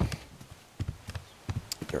there.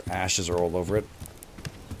 Their ashes are all over it.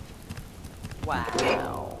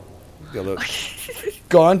 Wow.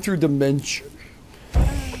 Gone through dementia.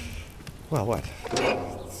 Well, what?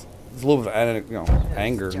 There's a little bit of,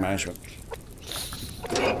 anger management.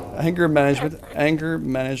 Anger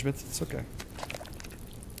management. It's okay.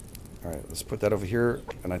 All right, let's put that over here,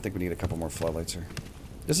 and I think we need a couple more floodlights here.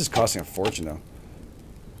 This is costing a fortune, though.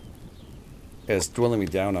 It's dwindling me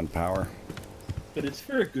down on power. But it's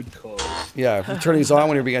for a good cause. Yeah, if you turn these on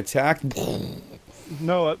when you're being attacked.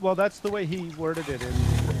 No, well, that's the way he worded it.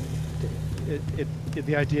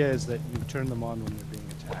 The idea is that you turn them on when you're being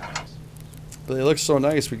attacked. But they look so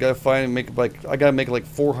nice. We gotta find and make like I gotta make like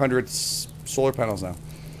 400 solar panels now.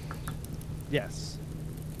 Yes.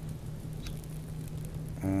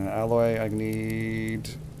 Alloy. I need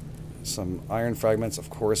some iron fragments, of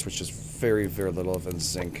course, which is very, very little of, and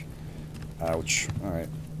zinc. Ouch. All right.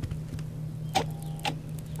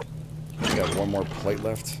 We got one more plate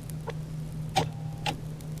left.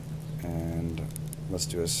 And let's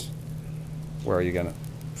do this. Where are you gonna?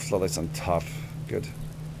 Floodlights on top. Good.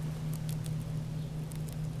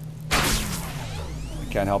 I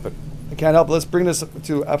can't help it. I can't help it. Let's bring this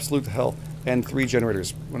to absolute hell. And 3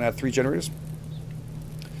 generators. Want to add 3 generators?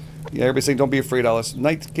 Yeah, everybody's saying don't be afraid, Alice.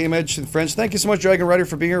 Night Game Edge in French. Thank you so much, Dragon Rider,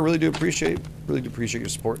 for being here. Really do appreciate your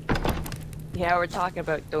support. Yeah, we're talking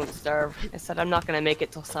about Don't Starve. I said I'm not going to make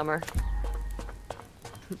it till summer.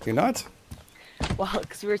 You're not? Well,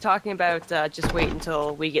 because we were talking about just wait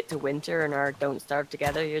until we get to winter and our Don't Starve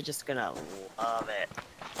together. You're just going to love it.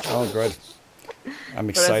 Oh, good. I'm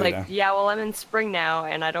But I was excited like, now. yeah, well, I'm in spring now,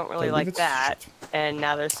 and I don't really like that. And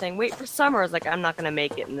now they're saying, wait for summer. I was like, I'm not going to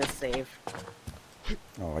make it in this save.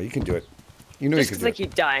 Oh, you can do it. You know Just you can because do I it.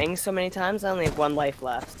 keep dying so many times, I only have 1 life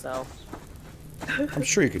left, so... I'm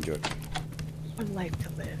sure you can do it. 1 life to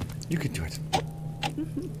live. You can do it.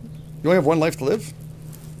 You only have 1 life to live?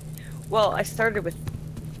 Well, I started with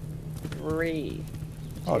 3.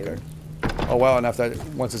 Oh, okay. Oh, wow, and after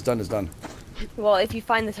that, once it's done, it's done. Well, if you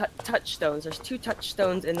find the touchstones, there's 2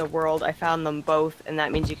 touchstones in the world. I found them both, and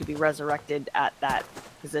that means you could be resurrected at that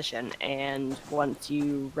position. And once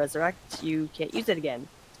you resurrect, you can't use it again.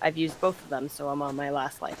 I've used both of them, so I'm on my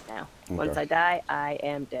last life now. Okay. Once I die, I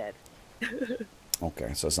am dead.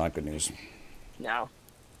 Okay, so it's not good news. No.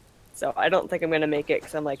 So I don't think I'm going to make it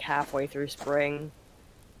because I'm like halfway through spring.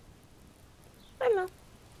 I don't know.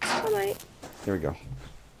 I might. Here we go.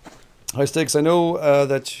 Hi, Stakes. I know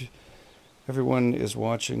that everyone is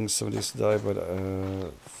watching Somebody Needs to Die,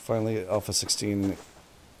 but finally Alpha 16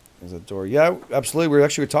 is at the door. Yeah, absolutely. We were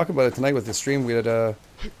talking about it tonight with the stream. We did a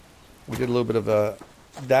little bit of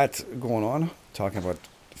that going on, talking about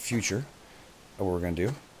the future of what we're going to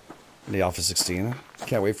do in the Alpha 16.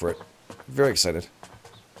 Can't wait for it. Very excited.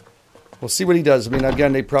 We'll see what he does. I mean,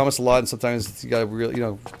 again, they promise a lot, and sometimes you gotta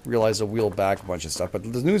realize they'll wheel back a bunch of stuff. But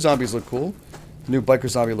the new zombies look cool. The new biker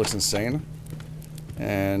zombie looks insane,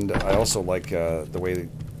 and I also like the way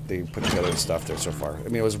they put together the stuff there so far. I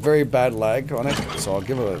mean, it was very bad lag on it, so I'll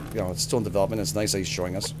give it a, it's still in development. It's nice that he's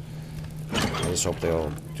showing us. I just hope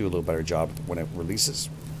they'll do a little better job when it releases.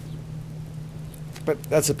 But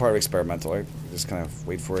that's a part of experimental. I just kind of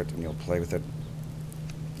wait for it and you'll play with it.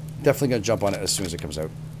 Definitely gonna jump on it as soon as it comes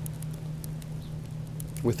out.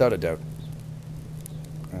 Without a doubt.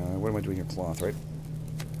 What am I doing here? Cloth, right?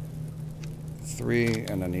 3,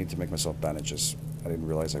 and I need to make myself bandages. I didn't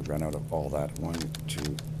realize I ran out of all that. 1,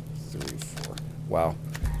 2, 3, 4. Wow.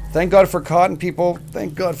 Thank God for cotton, people.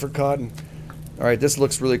 Thank God for cotton. All right, this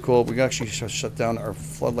looks really cool. We can actually shut down our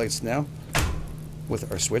floodlights now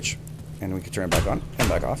with our switch, and we can turn it back on and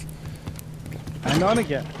back off. Okay. And on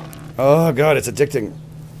again. Oh, God, it's addicting.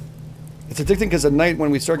 It's addicting because at night when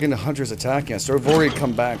we start getting the hunters attacking us, they've already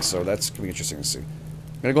come back, so that's going to be interesting to see.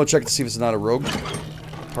 I'm going to go check to see if it's not a rogue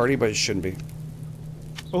party, but it shouldn't be.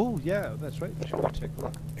 Oh, yeah, that's right. We should go take a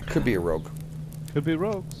look. It could be a rogue. Could be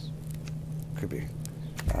rogues. Could be.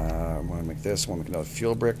 I'm going to make this. We'll make another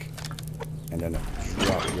fuel brick. And then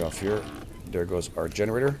drop you off here. There goes our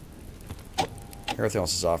generator. Everything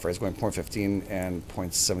else is off, right? It's going 0.15 and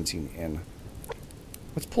 0.17 in.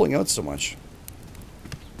 What's pulling out so much?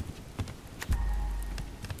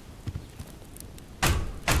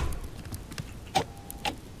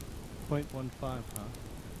 0.15, huh?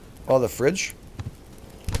 Oh, the fridge?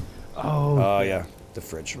 Oh, yeah, the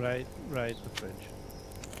fridge. right, the fridge.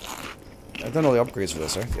 I've done all the upgrades for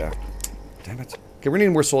this, right? Yeah. Damn it. Okay, we're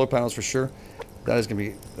needing more solar panels for sure. That is going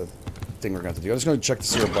to be the thing we're going to have to do. I'm just going to check to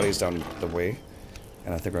see our buddies down the way.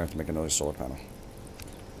 And I think we're going to have to make another solar panel.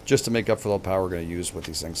 Just to make up for the power we're going to use with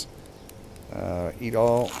these things. Eat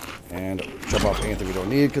all. And jump off anything we don't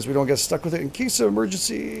need because we don't get stuck with it in case of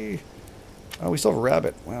emergency. Oh, we still have a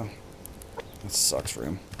rabbit. Wow. That sucks for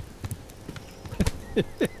him.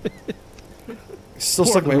 He's still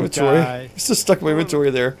stuck in my inventory. He's still stuck in my inventory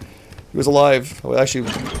there. He was alive. I actually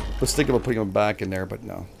was thinking about putting him back in there, but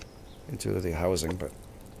no. Into the housing, but...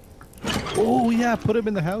 Oh, yeah, put him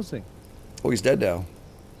in the housing. Oh, he's dead now.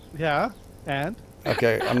 Yeah, and?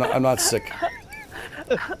 Okay, I'm not sick.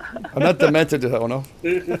 I'm not demented, oh no.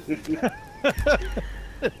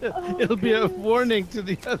 It'll be a warning to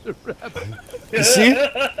the other rabbit. You see?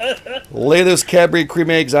 Lay those Cadbury cream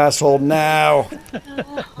eggs, asshole, now.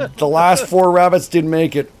 The last 4 rabbits didn't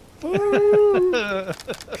make it.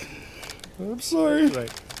 I'm sorry.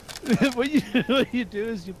 Right. what you do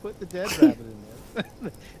is you put the dead rabbit in there.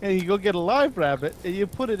 And you go get a live rabbit, and you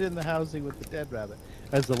put it in the housing with the dead rabbit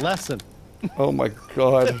as a lesson. Oh my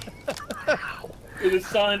god. With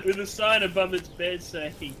a sign above its bed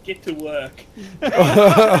saying, "Get to work."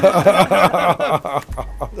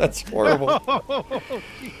 That's horrible.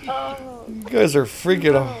 You guys are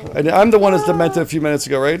freaking out. And I'm the one who's demented a few minutes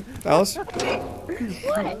ago, right, Alice?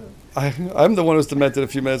 I'm the one who's demented a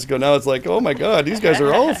few minutes ago. Now it's like, oh my god, these guys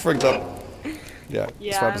are all freaked up. Yeah,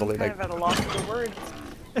 I'm kind of at a loss for words.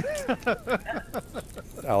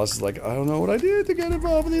 Alice is like, I don't know what I did to get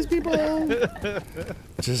involved with these people.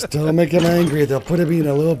 Just don't make them angry. They'll put me in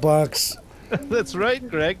a little box. That's right,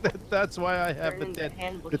 Greg. That's why I have the dead.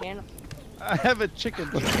 I have a chicken.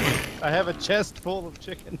 I have a chest full of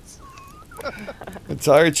chickens.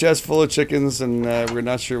 Entire chest full of chickens, and we're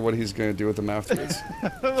not sure what he's going to do with them afterwards.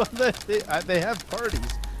 Well, they have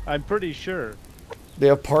parties. I'm pretty sure. They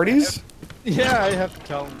have parties? Yeah, I have to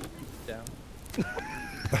tell them to keep it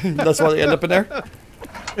down. That's why they end up in there?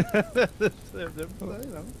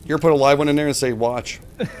 You're put a live one in there and say, watch.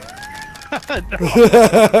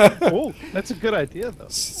 Oh, that's a good idea, though.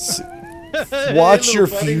 Watch hey, your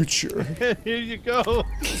buddy. Future. Here you go.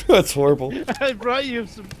 That's horrible. I brought you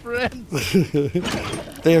some friends.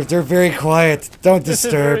 They're very quiet. Don't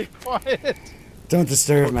disturb. Very quiet. Don't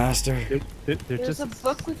disturb, master. There's a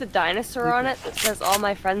book with a dinosaur on it that says all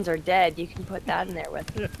my friends are dead. You can put that in there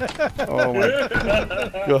with me. Oh my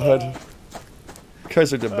god. You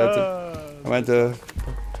guys are demented. Amanda,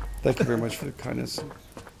 thank you very much for the kindness.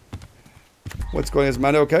 What's going on? Is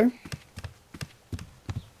Amanda okay?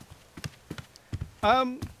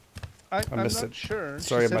 I'm missed not it. sure.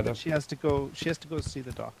 Sorry, she said Amanda. that she has to go see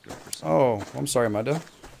the doctor for something. Oh, I'm sorry, Amanda.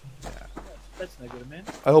 That's no good, man.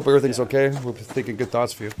 I hope everything's okay. We're thinking good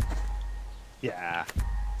thoughts for you. Yeah.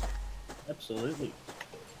 Absolutely.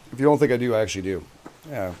 If you don't think I do, I actually do.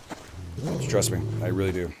 Yeah. Trust me, I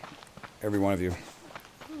really do. Every one of you.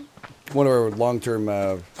 One of our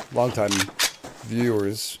long-time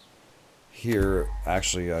viewers here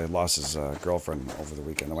actually lost his girlfriend over the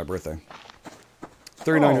weekend on my birthday.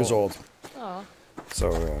 39 years old. Oh.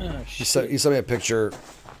 So he sent me a picture,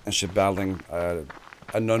 and she's battling an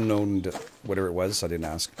unknown whatever it was. I didn't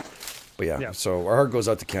ask, but yeah. So our heart goes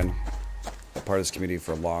out to Kenn, a part of this community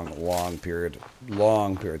for a long period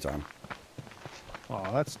of time.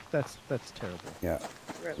 Oh, that's terrible. Yeah,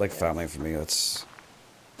 Really like family for me. That's.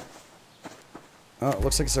 Oh, it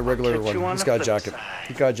looks like it's a regular Catch you one. on He's the got a flip jacket. side.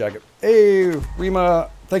 He's got a jacket. Hey, Rima,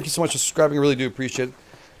 thank you so much for subscribing. I really do appreciate it.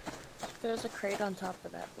 There's a crate on top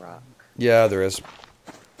of that rock. Yeah, there is.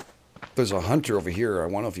 There's a hunter over here. I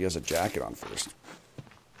wonder if he has a jacket on first.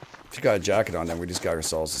 If he got a jacket on, then we just got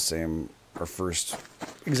ourselves our first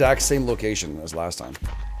exact same location as last time.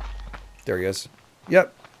 There he is.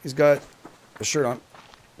 Yep, he's got a shirt on.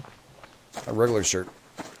 A regular shirt.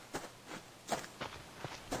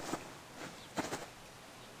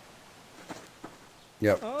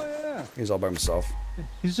 Yep. Oh yeah. He's all by himself.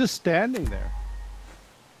 He's just standing there.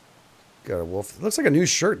 Got a wolf. It looks like a new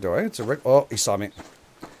shirt, though, eh? It's a oh, he saw me.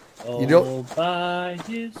 All You don't- by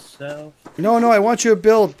himself. No, I want you to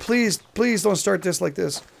build. Please don't start this like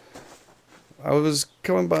this. I was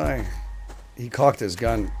coming by. He cocked his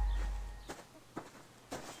gun.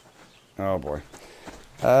 Oh, boy.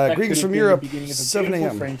 That Greetings could from have been the Europe, beginning of a 7 beautiful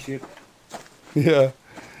a.m. Friendship. Yeah.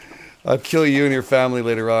 I'll kill you and your family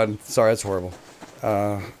later on. Sorry, that's horrible.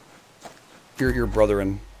 your brother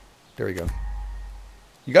in. There we go.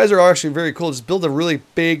 You guys are actually very cool. Just build a really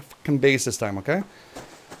big fucking base this time, okay?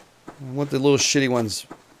 I want the little shitty ones.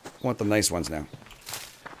 I want the nice ones now.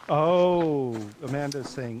 Oh, Amanda's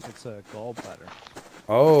saying it's a gallbladder.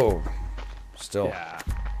 Oh, still. Yeah.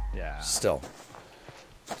 Yeah. Still,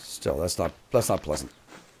 that's not pleasant.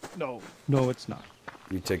 No, it's not.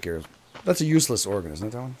 You take care of. That's a useless organ, isn't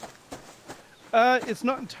it, that one? It's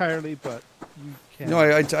not entirely, but you can. No,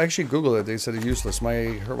 I actually googled it. They said it's useless.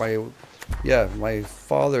 My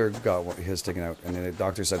father got his taken out, and then the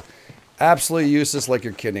doctor said, absolutely useless, like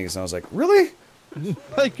your kidneys. And I was like, really?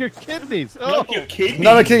 Like your kidneys. Oh. Like your kidneys.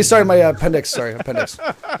 Not my kidney. Sorry, my appendix. Sorry, appendix.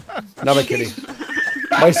 Not my kidney.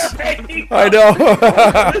 I know.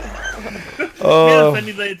 Yeah,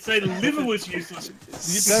 if they'd say the liver was useless,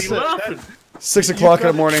 you'd be laughing. 6 o'clock in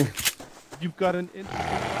the morning. You've got an.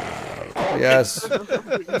 Yes.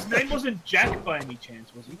 His name wasn't Jack by any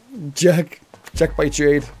chance, was he? Jack by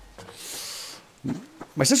trade.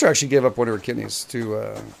 My sister actually gave up one of her kidneys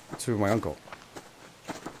to my uncle.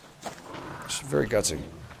 She's very gutsy.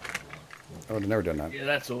 I would have never done that. Yeah,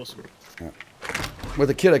 that's awesome. Yeah. With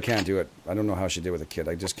a kid, I can't do it. I don't know how she did with a kid.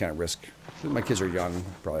 I just can't risk. My kids are young.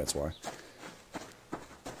 Probably that's why.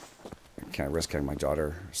 I can't risk having my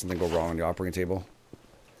daughter something go wrong on the operating table.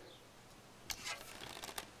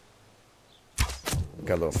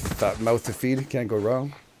 Got a little fat mouth to feed. Can't go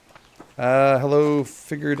wrong. Hello.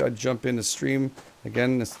 Figured I'd jump in the stream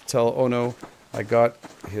again to tell Ono I got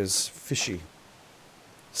his fishy.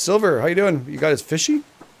 Silver, how you doing? You got his fishy?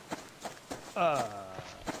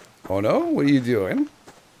 Ono, what are you doing?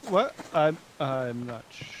 What? I'm not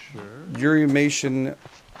sure. Urination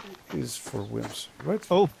is for wimps. What?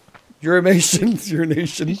 Oh, urination.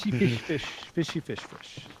 Urination. Fishy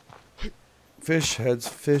fish. Fish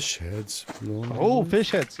heads. Oh,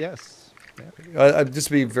 fish heads, yes. Yeah. I'd just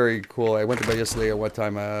be very cool. I went to bed yesterday at what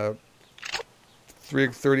time? 3:30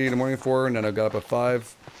 in the morning, 4, and then I got up at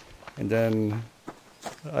 5, and then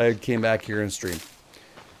I came back here and streamed.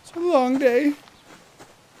 It's a long day.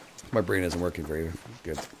 My brain isn't working very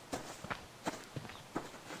good.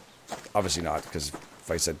 Obviously not, because if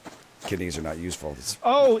I said kidneys are not useful, it's...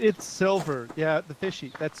 Oh, it's silver. Yeah, the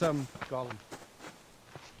fishy. That's Gollum.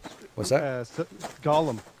 What's that?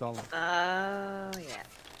 Gollum. Yeah.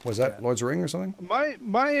 Was that Lord's Ring or something? My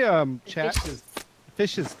chat is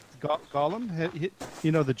fishes. Gollum.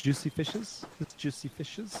 You know the juicy fishes. The juicy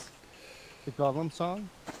fishes. The Gollum song.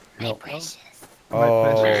 No. Precious.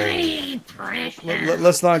 Oh. My precious.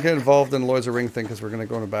 Let's not get involved in the Lord's of the Ring thing because we're going to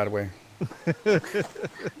go in a bad way.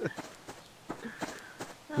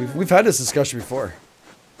 We've had this discussion before.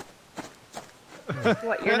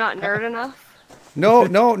 What, you're not nerd enough? No.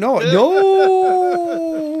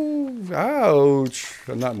 Ouch.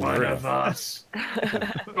 I'm not One nerd of enough. us.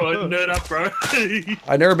 Bro, nerd up, bro.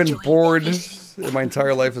 I've never been bored in my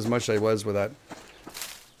entire life as much as I was with that.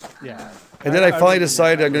 Yeah. And then I finally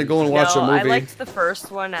decided I'm going to go and watch a movie. I liked the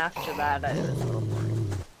first one. After that, it was a little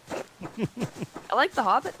boring. I like The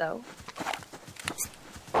Hobbit, though.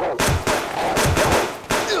 I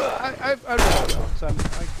read books. I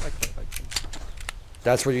quite like them.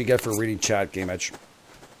 That's what you get for reading chat, Game Edge.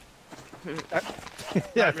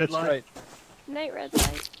 Yeah, that's right. Night Red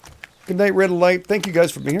Light. Good night, Red Light. Thank you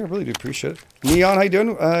guys for being here. I really do appreciate it. Neon, how you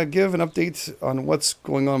doing? Give an update on what's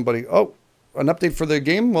going on, buddy. Oh, an update for the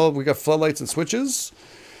game. Well, we got floodlights and switches.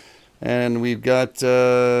 And we've got,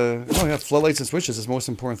 floodlights and switches is the most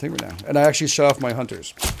important thing right now. And I actually shut off my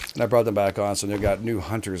hunters. And I brought them back on, so they've got new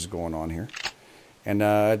hunters going on here. And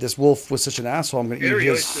this wolf was such an asshole, I'm going to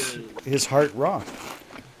eat his heart raw.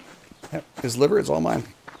 Yep, his liver is all mine.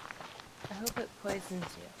 I hope it poisons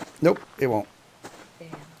you. Nope, it won't. Damn.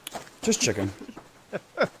 Just chicken.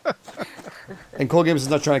 And Cold Games is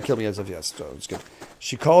not trying to kill me as of yes, so it's good.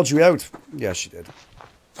 She called you out. Yeah, she did.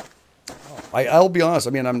 I'll be honest. I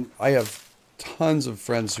mean, I have tons of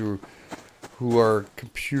friends who are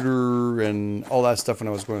computer and all that stuff when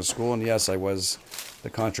I was going to school. And yes, I was the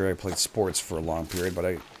contrary. I played sports for a long period,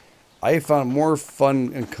 but I found more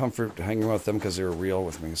fun and comfort hanging out with them because they were real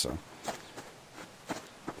with me.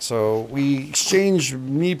 So we exchanged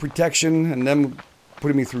me protection and them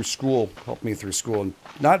putting me through school, helped me through school, and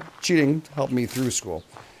not cheating, helped me through school.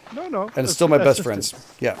 No. And it's still my best friends.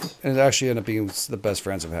 Yeah, and it actually ended up being the best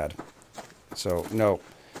friends I've had. So, no,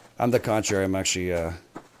 I'm the contrary. I'm actually, I'm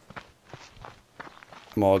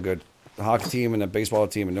all good. The hockey team and the baseball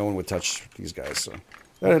team, and no one would touch these guys. So,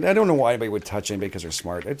 I don't know why anybody would touch anybody because they're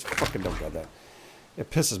smart. I just fucking don't get that. It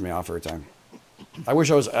pisses me off every time. I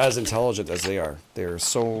wish I was as intelligent as they are. They're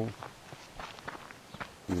so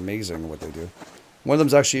amazing what they do. One of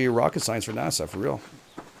them's actually rocket science for NASA, for real.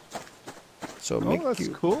 So that's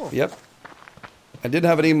cool. Yep. I didn't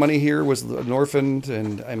have any money here. Was an orphan,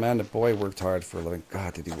 and Amanda, boy, worked hard for a living.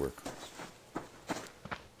 God, did he work?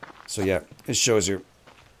 So yeah, it shows you.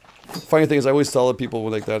 Funny thing is, I always tell people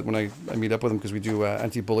like that when I meet up with them, because we do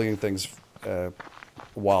anti-bullying things a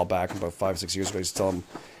while back, about 5-6 years ago. I just tell them,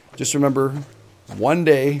 just remember, one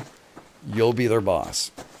day you'll be their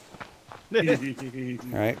boss. All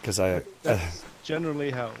right? Because that's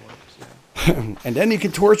generally how it works. Yeah. And then you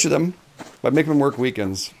can torture them by making them work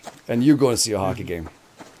weekends, and you go and see a hockey game.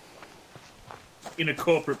 In a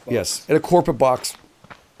corporate box. Yes, in a corporate box.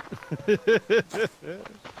 And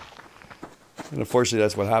unfortunately,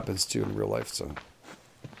 that's what happens too in real life. So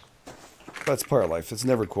that's part of life. It's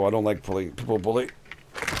never cool. I don't like people bully.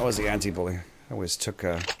 I was the anti-bully. I always took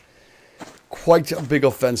quite a big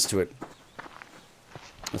offense to it.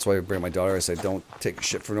 That's why I bring my daughter. I say, don't take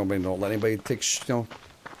shit from nobody. Don't let anybody take, tell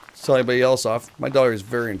anybody else off. My daughter is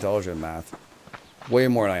very intelligent in math. Way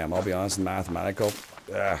more than I am. I'll be honest. In mathematical.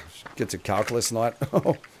 Get to calculus and all that.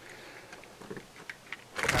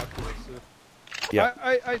 Calculus. Yeah.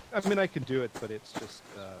 I mean, I can do it, but it's just.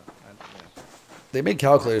 Yeah. They make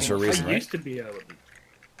calculators for a reason, I right? used to be able to.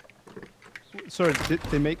 Sorry, did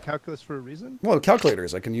they make calculus for a reason? Well,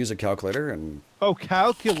 calculators. I can use a calculator and. Oh,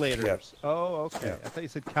 calculators. Yeah. Oh, okay. Yeah. I thought you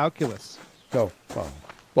said calculus. No.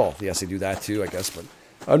 Well, yes, they do that too, I guess, but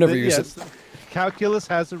I've never used it. Calculus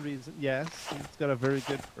has a reason. Yes, it's got a very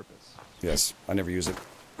good purpose. Yes, I never use it.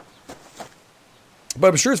 But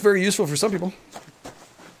I'm sure it's very useful for some people.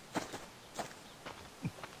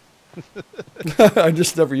 I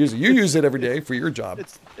just never use it. You use it every day for your job.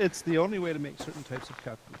 It's the only way to make certain types of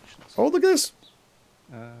calculations. Oh, look at this.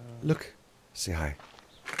 Look. Say hi.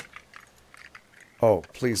 Oh,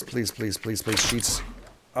 please, please, please, please, please, sheets.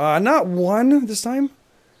 Not one this time.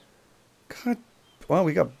 God. Well,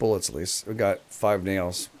 we got bullets at least. We got 5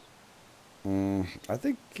 nails. I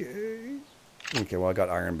think... okay, well, I got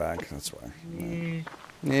iron back. That's why.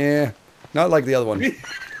 Yeah. Not like the other one.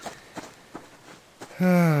 I'm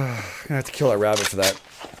gonna have to kill that rabbit for that.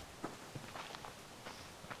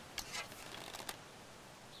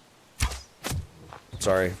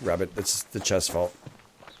 Sorry, rabbit. It's the chest's fault.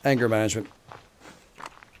 Anger management.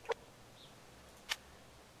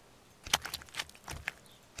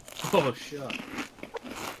 Oh, shit.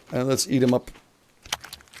 And let's eat him up.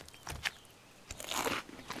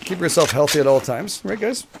 Keep yourself healthy at all times. Right,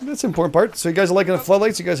 guys? That's the important part. So you guys are liking the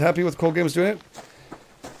floodlights? You guys happy with Cold Games doing it?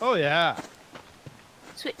 Oh, yeah.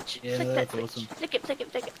 Switch. Yeah, Flick that that's switch. awesome. Flick it, flick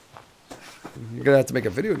it, flick it. You're going to have to make a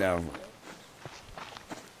video now.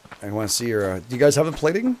 I want to see your... do you guys have the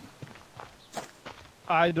plating?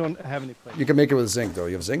 I don't have any plates. You can make it with zinc, though.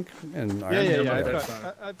 You have zinc and iron?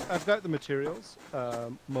 Yeah. I've got the materials,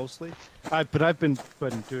 mostly. But I've been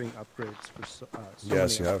doing upgrades for so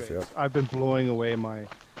yes, you many have. upgrades. Yeah. I've been blowing away my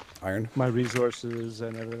Iron. My resources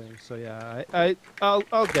and everything. So yeah,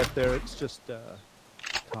 I'll get there. It's just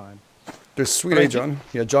time. They're sweet, eh, John?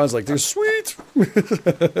 Yeah, John's like, they're sweet.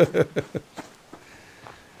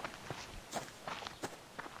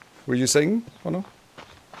 Were you saying? Oh no.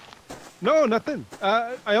 No, nothing.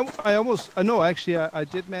 I almost. No, actually, I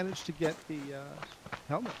did manage to get the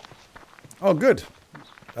helmet. Oh, good.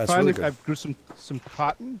 That's Finally, really good. I grew some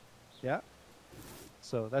cotton. Yeah.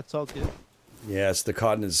 So that's all good. Yes, the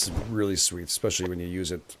cotton is really sweet, especially when you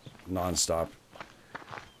use it non-stop.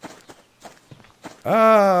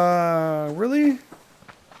 Really?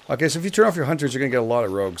 Okay, so if you turn off your hunters, you're gonna get a lot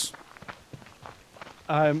of rogues.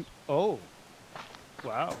 Oh.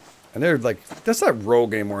 Wow. And they're like, that's not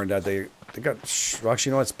rogue anymore. In that they got. Well,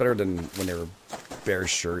 actually, you know what's better than when they were bare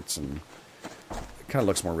shirts, and it kind of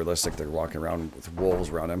looks more realistic. They're walking around with wolves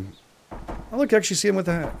around them. Oh, look, actually see them with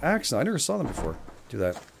the axe now. I never saw them before. Do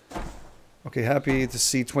that. Okay, happy to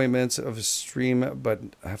see 20 minutes of a stream, but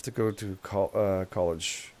I have to go to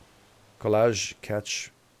college. Collage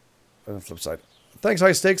catch on the flip side. Thanks,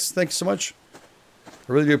 High Stakes. Thank you so much. I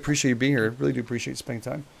really do appreciate you being here. I really do appreciate you spending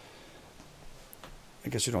time. I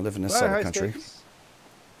guess you don't live in this side of the country.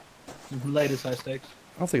 Latest High Stakes.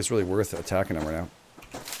 I don't think it's really worth attacking them right now.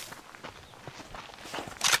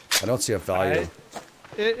 I don't see a value.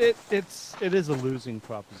 It is a losing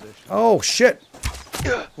proposition. Oh shit!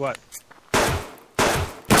 What?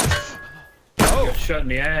 Got shot in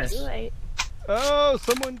the ass. Too late. Oh,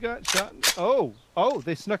 someone got shot. Oh,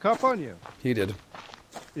 they snuck up on you. He did.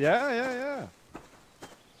 Yeah.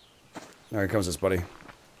 There he comes, this buddy.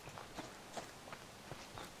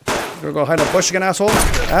 You gonna go hide in a bush again, asshole?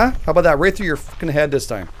 Huh? How about that? Right through your fucking head this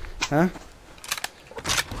time. Huh?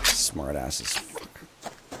 Smart asses.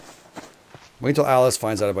 Wait till Alice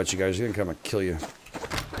finds out about you guys. She's gonna come and kill you.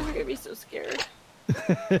 I'm gonna be so scared.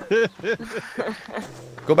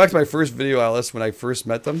 Go back to my first video, Alice, when I first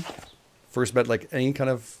met them. First met like any kind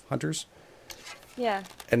of hunters. Yeah.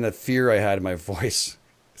 And the fear I had in my voice.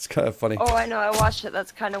 It's kind of funny. Oh, I know. I watched it.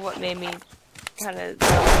 That's kind of what made me kind of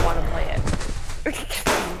not want to play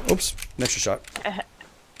it. Oops. An extra shot.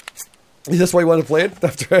 That's why you wanted to play it?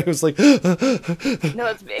 After I was like... No,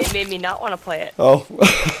 it made me not want to play it. Oh.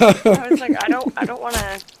 I was like, I don't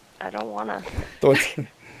want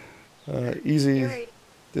to. Easy.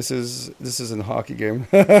 This is a hockey game.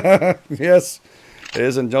 Yes. It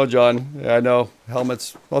isn't. No, John. Yeah, I know.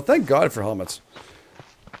 Helmets. Well, thank God for helmets.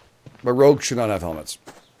 But rogues should not have helmets.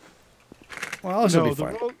 Well, this will be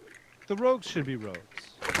fine. The rogues should be rogues.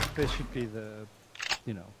 They should be the,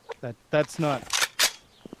 that's not.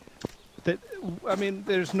 That I mean,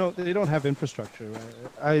 they don't have infrastructure.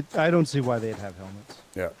 Right? I don't see why they'd have helmets.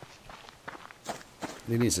 Yeah.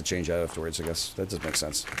 He needs to change that afterwards, I guess. That does make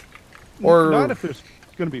sense. Or not if there's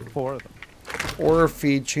going to be 4 of them. Or if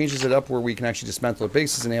he changes it up where we can actually dismantle the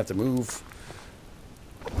bases and they have to move.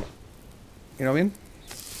 You know what I mean?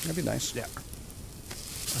 That'd be nice. Yeah.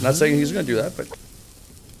 I'm not saying he's going to do that, but...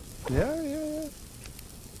 Yeah.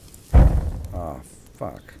 Oh,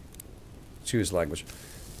 fuck. Choose language.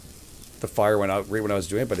 The fire went out right when I was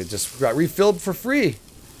doing it, but it just got refilled for free.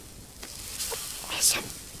 Awesome.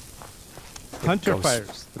 Hunter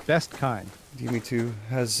fires, the best kind. DB2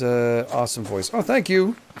 has awesome voice. Oh, thank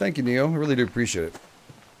you. Thank you, Neo. I really do appreciate it.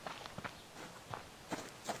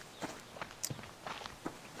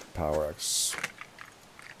 Power X.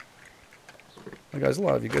 Hey guys, a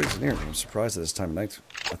lot of you guys in here. I'm surprised at this time of night.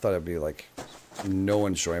 I thought it'd be like no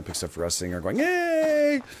one showing up except for us sitting here going,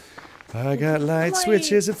 yay! I got light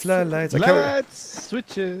switches and floodlights. Light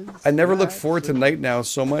switches. I never look forward to night now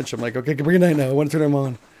so much. I'm like, okay, bring a night now. I want to turn them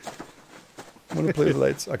on. I want to play with the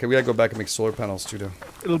lights. Okay, we gotta go back and make solar panels too, though.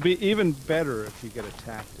 It'll be even better if you get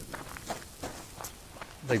attacked.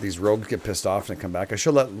 Like these rogues get pissed off and they come back. I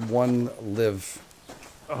should let one live.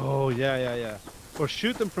 Oh, yeah. Or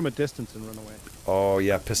shoot them from a distance and run away. Oh,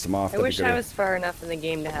 yeah, pissed them off. I wish I was far enough in the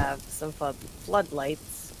game to have some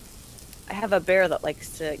floodlights. I have a bear that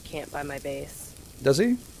likes to camp by my base. Does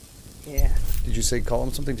he? Yeah. Did you say call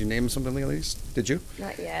him something? Did you name him something at least? Did you?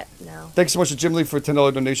 Not yet, no. Thanks so much to Jim Lee for a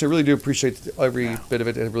 $10 donation. I really do appreciate every bit of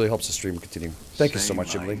it. It really helps the stream continue. Thank you so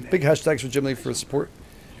much, Jim Lee. Big hashtags for Jim Lee for the support.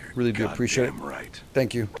 Really do appreciate it. Right.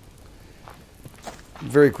 Thank you.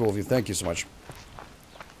 Very cool of you. Thank you so much.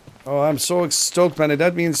 Oh, I'm so stoked, man.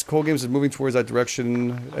 That means Cold Games is moving towards that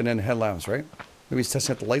direction and then headlamps, right? Maybe he's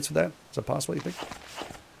testing out the lights with that? Is that possible, you think?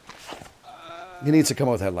 He needs to come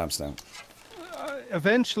out with headlamps now.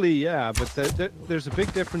 Eventually, yeah, but there's a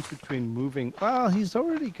big difference between moving. Well, he's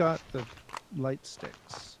already got the light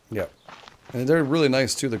sticks. Yeah. And they're really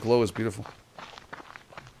nice, too. The glow is beautiful.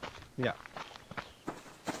 Yeah.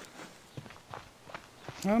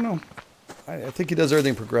 I don't know. I think he does everything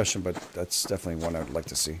in progression, but that's definitely one I would like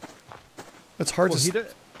to see. It's hard to...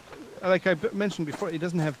 like I mentioned before, he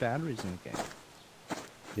doesn't have batteries in the game.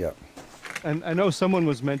 Yeah. And I know someone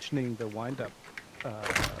was mentioning the wind-up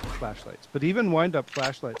flashlights, but even wind-up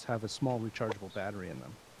flashlights have a small rechargeable battery in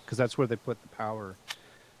them, because that's where they put the power.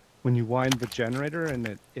 When you wind the generator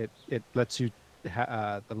and it lets you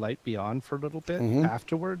the light be on for a little bit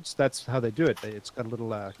afterwards, that's how they do it. It's got a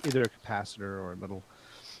little either a capacitor or a little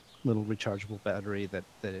rechargeable battery that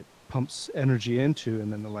it pumps energy into,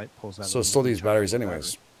 and then the light pulls out. So it still needs batteries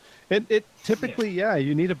anyways. It typically, yeah,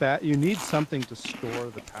 you need something to store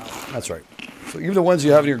the power. That's right. So even the ones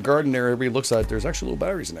you have in your garden there, everybody looks at it, there's actually little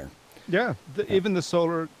batteries in there. Yeah, even the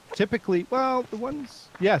solar, typically, well, the ones,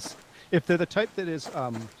 yes, if they're the type that is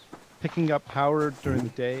picking up power during the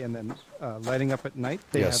day and then lighting up at night,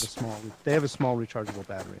 they have a small rechargeable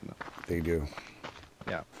battery in them. They do.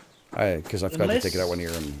 Yeah. Because I forgot to take it out one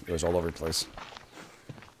year and it was all over the place.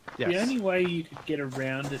 Yes. The only way you could get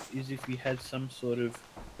around it is if you had some sort of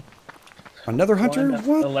another hunter?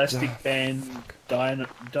 What? Elastic band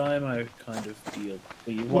dynamo kind of deal.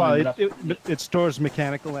 Where you wind it stores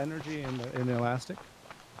mechanical energy in the elastic.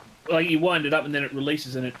 Like you wind it up and then it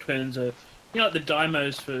releases and it turns a, like the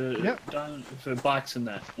dymos for bikes and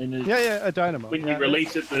that. And a dynamo. When you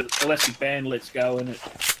release it, the elastic band lets go and it.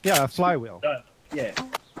 Yeah, a flywheel. Yeah.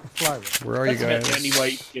 A flywheel. Where are you guys? That's about the only way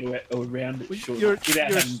you can get around it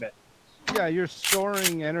without having that. Yeah, you're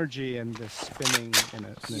storing energy and the spinning in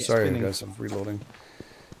it. Sorry, guys, I'm reloading.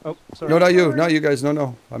 Oh, sorry. No, not you. Not you guys.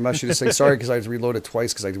 No. I'm actually just saying sorry because I reloaded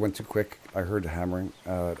twice because I went too quick. I heard hammering.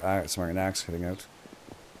 An axe hitting out.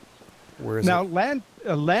 Where is it? Now,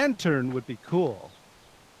 a lantern would be cool.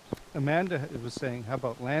 Amanda was saying, how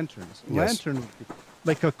about lanterns? Yes. Lantern would be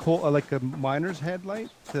like a like a miner's headlight,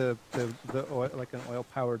 the oil, like an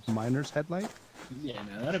oil-powered miner's headlight. Yeah,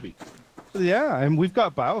 no, that'd be. Yeah, and we've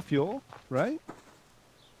got biofuel, right?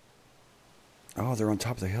 Oh, they're on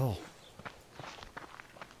top of the hill.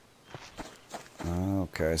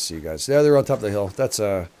 Okay, I see you guys. Yeah, they're on top of the hill. That's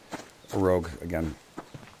a rogue again.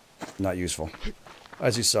 Not useful,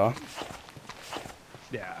 as you saw.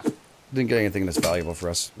 Yeah. Didn't get anything that's valuable for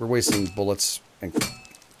us. We're wasting bullets and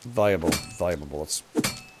valuable bullets.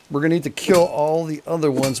 We're gonna need to kill all the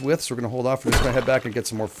other ones with, so we're gonna hold off. We're just gonna head back and get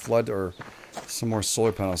some more flood or some more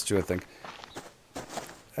solar panels too, I think.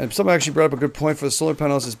 And someone actually brought up a good point for the solar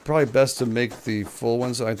panels. It's probably best to make the full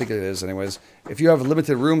ones. I think it is, anyways. If you have a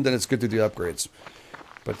limited room, then it's good to do upgrades.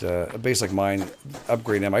 But a base like mine,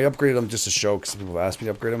 upgrade them. I upgraded them just to show because people asked me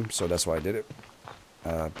to upgrade them, so that's why I did it.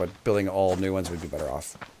 But building all new ones would be better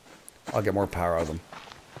off. I'll get more power out of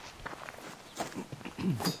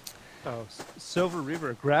them. Oh, Silver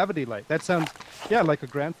Reaver, gravity light. That sounds, yeah, like a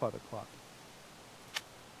grandfather clock.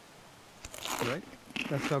 Right?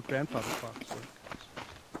 That's how grandfather clocks work.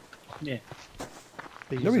 Yeah.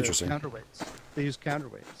 They That'd be use interesting. counterweights. They use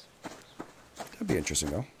counterweights. That'd be interesting,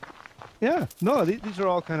 though. Yeah. No, these are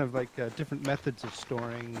all kind of like different methods of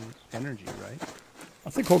storing energy, right? I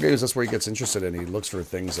think whole games, that's where he gets interested in. He looks for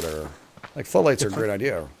things that are... Like, floodlights are a great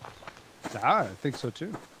idea. Ah, I think so,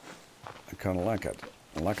 too. I kind of like it.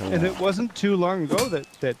 I like it a And lot. it wasn't too long ago that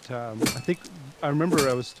I think I remember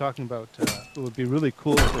I was talking about it would be really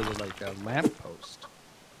cool if there were like a lamppost.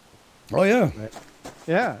 Oh, yeah. Right?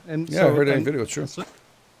 Yeah, and Yeah, so, I heard it in and- video, it's true. So,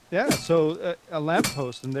 yeah, so a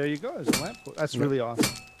lamppost, and there you go. There's a lamppost. That's really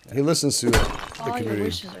awesome. He listens to the All your community.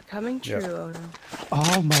 wishes are coming true. Yep. Oh, no.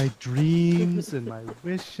 All my dreams and my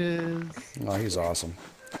wishes. Oh, he's awesome.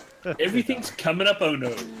 Everything's coming up. Oh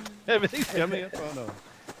no. Everything's coming up. Oh no.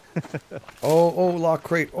 Oh, lock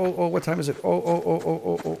crate. Oh, what time is it?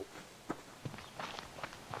 Oh.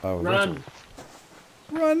 Oh, Run.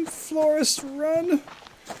 Run, Florist, run.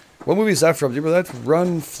 What movie is that from? Do you remember that?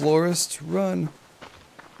 Run, Florist, run.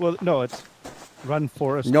 Well, no, it's Run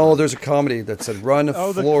Forest. No, Run. there's a comedy that said Run,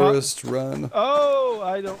 Oh, the Florist, run. Oh,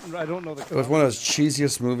 I don't know the. It was one of those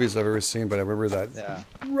cheesiest movies I've ever seen, but I remember that. Yeah.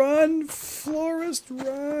 Run, Florist,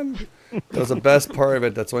 run. That was the best part of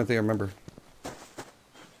it. That's the only thing I remember.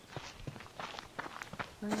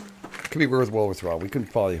 Could be worthwhile withdrawal. We can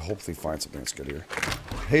probably hopefully find something that's good here.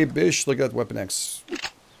 Hey, Bish, look at Weapon X.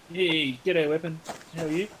 Hey, get a weapon. How are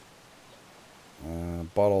you?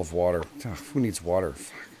 Bottle of water. Ugh, who needs water?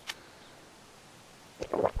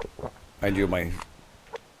 I do my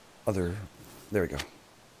other... There we go.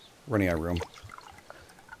 Running out of room.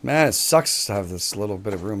 Man, it sucks to have this little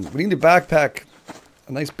bit of room. We need a backpack.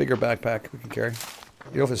 A nice bigger backpack we can carry.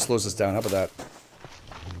 You know if it slows us down. How about that?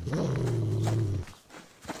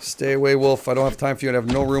 Stay away, Wolf. I don't have time for you. I have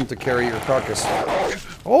no room to carry your carcass.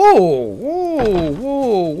 Oh!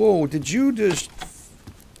 Whoa! Did you just...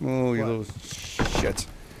 Oh, you little shit.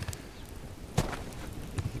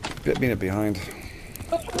 Bit me in it behind.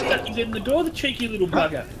 He's in the door, the cheeky little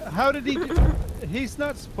bugger. How did he? He's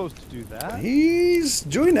not supposed to do that. He's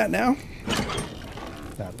doing that now.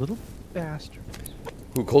 That little bastard.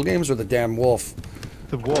 Who, Cold Games or the damn wolf?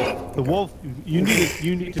 The wolf. The wolf. You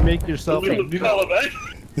need to make yourself a Little new. column, eh?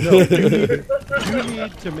 No, you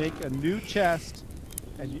need to make a new chest,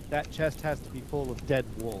 and that chest has to be full of dead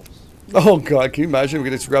wolves. Oh god, can you imagine? We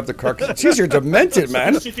could just grab the carcass. Jeez, you're demented,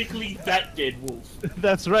 man. Specifically that dead wolf.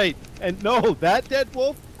 That's right. And no, that dead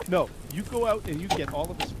wolf. No, you go out and you get all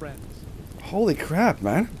of his friends. Holy crap,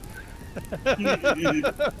 man.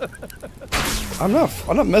 I'm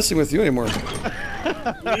not messing with you anymore.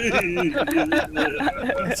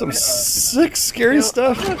 That's some sick, scary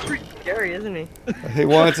stuff. That's pretty scary, isn't he? He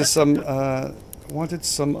wanted some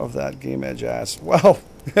of that game edge ass. Wow.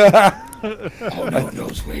 Oh, no one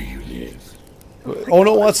knows where you live. Oh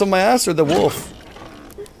no, wants some of my ass or the wolf?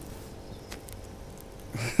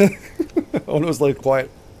 Oh no's like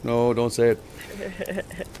quiet. No, don't say it.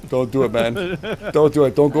 Don't do it, man. Don't do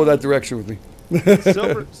it. Don't go that direction with me.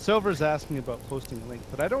 Silver's asking about posting a link,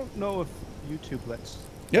 but I don't know if YouTube lets.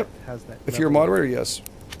 Yep. Has that. If you're a moderator, yes.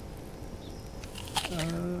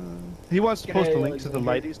 He wants to post a Okay, link to the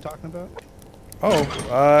light he's talking about. Oh,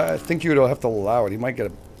 I think you'd have to allow it. He might get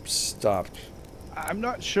it stopped. I'm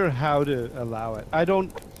not sure how to allow it. I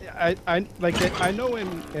don't. I like it. I know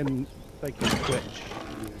in like in Twitch,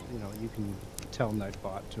 you know, you can tell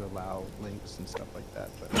Nightbot to allow links and stuff like that,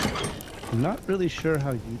 but I'm not really sure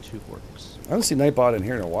how YouTube works. I haven't seen Nightbot in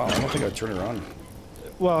here in a while. I don't think I'd turn it on.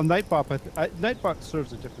 Well, Nightbot, Nightbot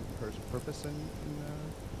serves a different purpose in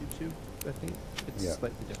YouTube. I think it's Yeah.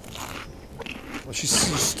 slightly different. Well,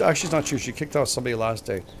 she's not true. She kicked out somebody last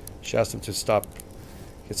day. She asked him to stop.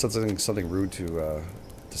 He said something rude to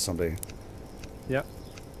somebody. Yep.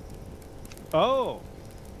 Oh.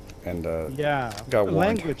 And yeah. got warned.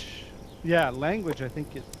 Language. Yeah, language. I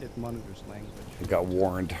think it monitors language. He got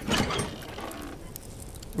warned.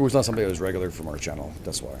 It was not somebody that was regular from our channel.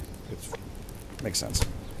 That's why. It makes sense.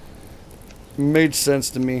 Made sense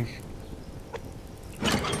to me. I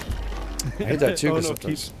hate that too.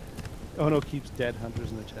 Keeps dead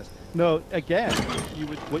hunters in the chest. No, again,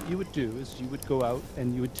 what you would do is you would go out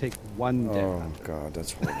and you would take one dead hunter. Oh god,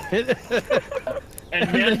 that's horrible.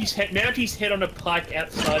 And mount his head on a pike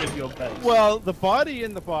outside of your base. Well, the body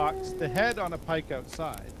in the box, the head on a pike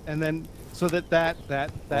outside, and then so that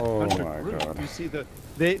hunter group, God. you see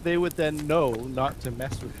they would then know not to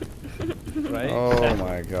mess with you, right? Oh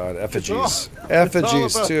my god, effigies,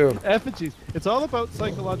 effigies too. Effigies. It's all about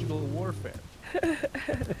psychological warfare.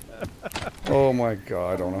 Oh my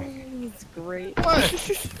god, I don't know. He's great.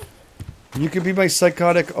 What? You could be my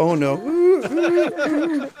psychotic. Oh no.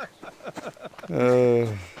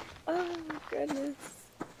 Oh goodness.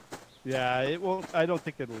 Yeah, it won't. I don't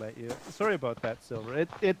think it'll let you. Sorry about that, Silver.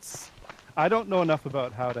 It's. I don't know enough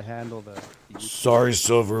about how to handle the. Sorry,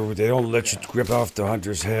 Silver. They don't let you grip off the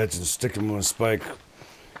hunters' heads and stick them on a spike.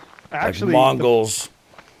 Actually, like Mongols.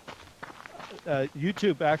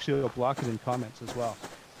 YouTube actually will block it in comments as well.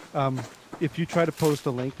 If you try to post a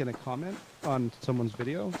link in a comment on someone's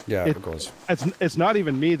video, yeah, it goes. It's not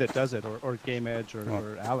even me that does it, or Game Edge,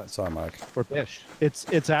 or Alice, sorry, Mike, or Bish.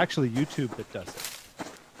 It's actually YouTube that does it.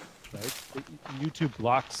 Right? YouTube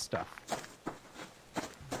blocks stuff.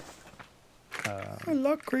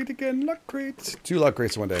 Luck crate again, luck crate. 2 luck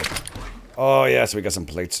crates one day. Oh yeah, so we got some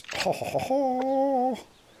plates. Ho, ho, ho, ho.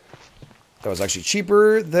 That was actually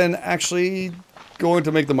cheaper than actually going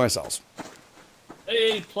to make them myself.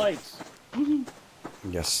 Hey, plates.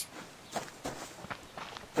 Yes.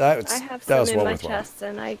 I have some in my worthwhile. chest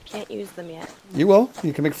and I can't use them yet. You will.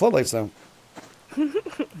 You can make floodlights now.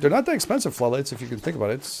 They're not that expensive floodlights if you can think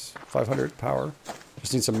about it. It's 500 power.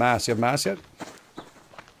 Just need some mass. You have mass yet?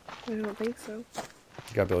 I don't think so.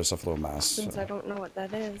 You gotta build yourself a little mass. Since I don't know what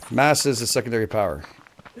that is. Mass is a secondary power.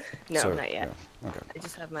 No, so, not yet. Yeah. Okay. I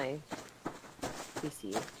just have my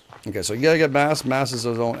PC. Okay, so you gotta get mass. Mass is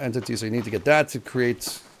its own entity, so you need to get that to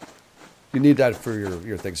create. You need that for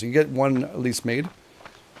your thing. So you get one at least made.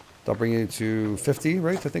 That'll bring you to 50,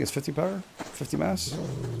 right? I think it's 50 power, 50 mass, or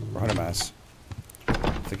 100 mass.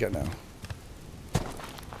 I forget now. I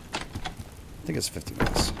think it's 50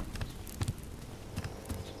 mass.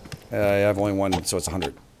 I have only one, so it's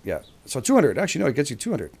 100. Yeah, so 200. Actually, no, it gets you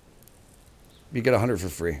 200. You get 100 for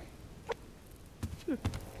free.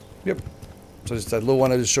 Yep. So just that little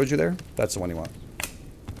one I just showed you there, that's the one you want.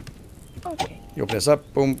 Okay. You open this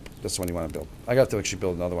up, boom, that's the one you want to build. I got to actually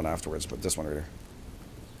build another one afterwards, but this one right here.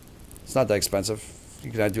 It's not that expensive.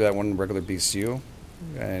 You can do that one regular BCU,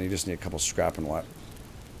 and you just need a couple scrap and what.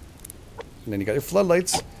 And then you got your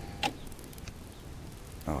floodlights.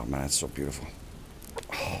 Oh man, it's so beautiful.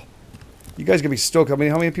 Oh, you guys gonna be stoked. I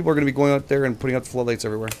mean, how many people are gonna be going out there and putting out the floodlights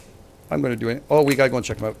everywhere? I'm gonna do it. Oh, we gotta go and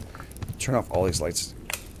check them out. Turn off all these lights.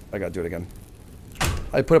 I gotta do it again.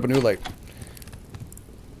 I put up a new light.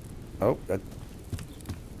 Oh, that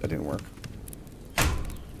didn't work.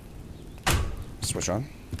 Switch on.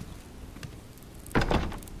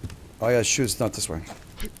 Oh yeah, shoot, it's not this way.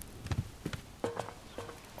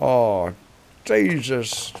 Oh,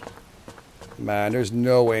 Jesus. Man, there's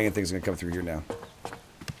no way anything's gonna come through here now.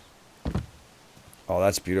 Oh,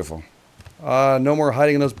 that's beautiful. No more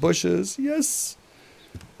hiding in those bushes. Yes.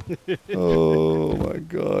 Oh my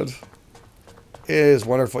God. It is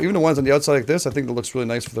wonderful. Even the ones on the outside like this, I think it looks really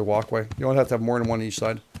nice for the walkway. You don't have to have more than one on each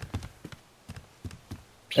side.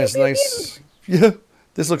 And it's nice. Yeah,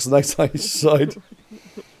 this looks nice on each side.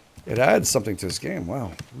 It adds something to this game.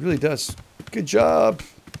 Wow, it really does. Good job.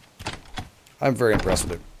 I'm very impressed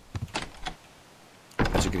with it,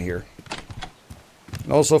 as you can hear.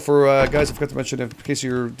 And also for guys, I forgot to mention, in case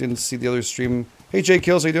you didn't see the other stream. Hey, Jay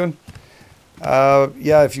Kills, how you doing?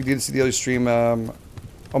 Yeah, if you didn't see the other stream,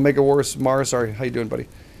 Omega Wars, Mars, sorry, how you doing, buddy?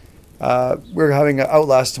 We're having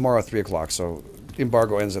Outlast tomorrow at 3 o'clock, so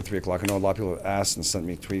embargo ends at 3 o'clock. I know a lot of people have asked and sent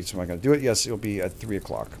me tweets, am I going to do it? Yes, it'll be at 3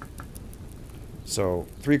 o'clock. So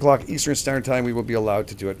 3 o'clock Eastern Standard Time, we will be allowed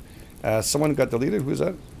to do it. Someone got deleted. Who's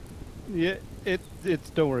that? Yeah, it's.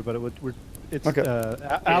 Don't worry about it. It's okay.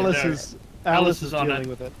 Alice is dealing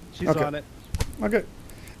with it. She's on it. Okay.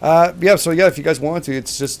 Yeah. So yeah, if you guys want to,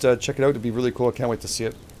 it's just check it out. It'd be really cool. I can't wait to see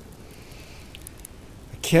it.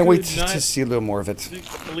 I can't wait to see a little more of it. The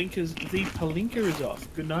palinker is off.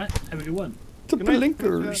 Good night. Have a good one. The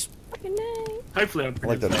palinkers. Good night. Hopefully I'm I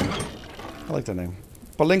like that pronouncing name. I like that name.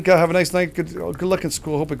 Palinka, have a nice night. Good luck in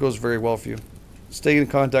school. Hope it goes very well for you. Stay in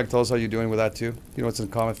contact. Tell us how you're doing with that too. You know what's in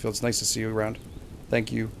the comment field. It's nice to see you around.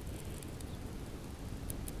 Thank you.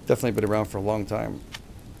 Definitely been around for a long time.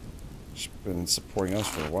 She's been supporting us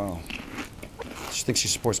for a while. She thinks she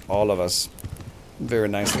supports all of us very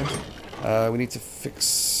nicely. We need to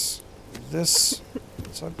fix this.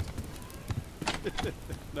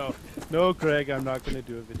 No, Craig, I'm not going to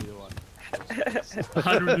do a video on it.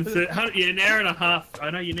 130, yeah, an hour and a half. I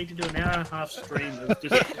know you need to do an hour and a half stream of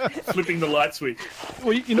just flipping the light switch.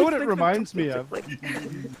 Well, you know what it reminds me of?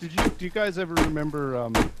 Do you guys ever remember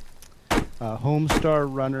Homestar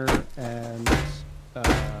Runner and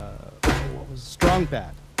what was it? Strong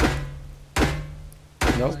Bad?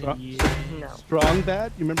 No. No. Strong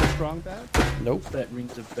Bad? You remember Strong Bad? Nope. That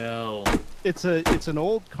rings a bell. It's an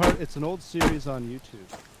old series on YouTube.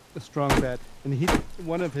 Strong Bad, and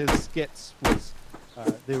one of his skits was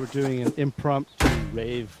they were doing an impromptu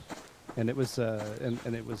rave, and it was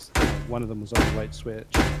one of them was on the light switch.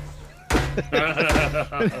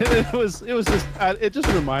 It just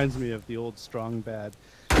reminds me of the old Strong Bad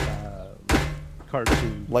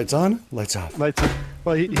cartoon. Lights on, lights off. Lights on.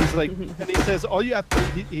 Well, he's like, and he says all you have to.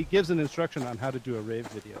 He gives an instruction on how to do a rave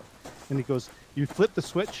video, and he goes, you flip the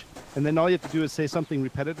switch, and then all you have to do is say something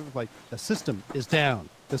repetitive like, the system is down.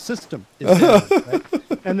 The system is down, right?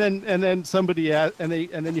 And then somebody and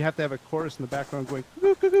then you have to have a chorus in the background going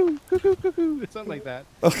cuckoo, cuckoo, cuckoo, cuckoo. It's something like that.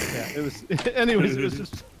 Yeah, it was. Anyways,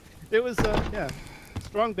 it was yeah.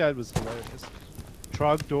 Strong Bad was hilarious.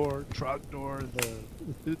 Trogdor,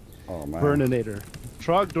 the Oh man. Burninator.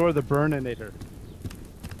 Trogdor the Burninator.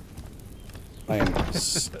 I am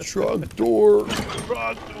Trogdor.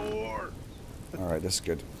 Trogdor. All right, this is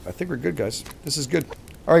good. I think we're good, guys. This is good.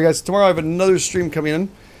 All right, guys. Tomorrow I have another stream coming in,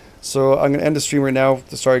 so I'm gonna end the stream right now.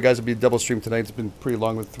 Sorry, guys. It'll be a double stream tonight. It's been pretty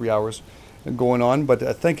long with 3 hours going on, but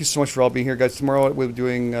thank you so much for all being here, guys. Tomorrow we'll be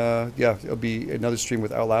doing yeah, it'll be another stream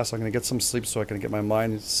with Outlast. I'm gonna get some sleep so I can get my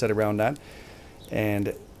mind set around that,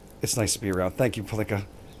 and it's nice to be around. Thank you, Palinka.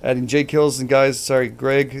 Adding J Kills and guys. Sorry,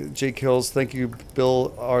 Greg, J Kills. Thank you,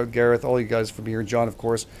 Bill, Gareth, all you guys for being here. John, of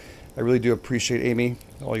course. I really do appreciate Amy,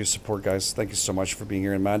 all your support, guys. Thank you so much for being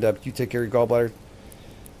here. And Mandab, you take care of your gallbladder.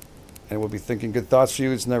 And we'll be thinking good thoughts for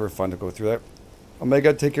you. It's never fun to go through that.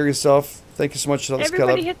 Omega, take care of yourself. Thank you so much.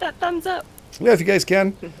 Everybody hit that thumbs up. Yeah, if you guys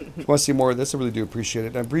can. If you want to see more of this, I really do appreciate it.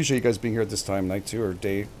 And I appreciate you guys being here at this time, night too, or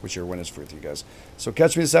day, whichever one is for you guys. So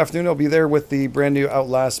catch me this afternoon. I'll be there with the brand new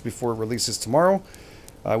Outlast before it releases tomorrow,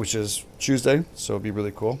 which is Tuesday. So it'll be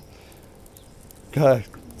really cool.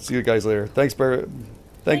 See you guys later. Thanks, Barrett.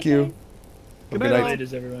 Thank you. Good night.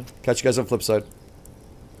 Later, everyone. Catch you guys on the flip side.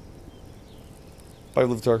 Bye,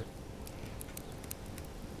 Luvitar.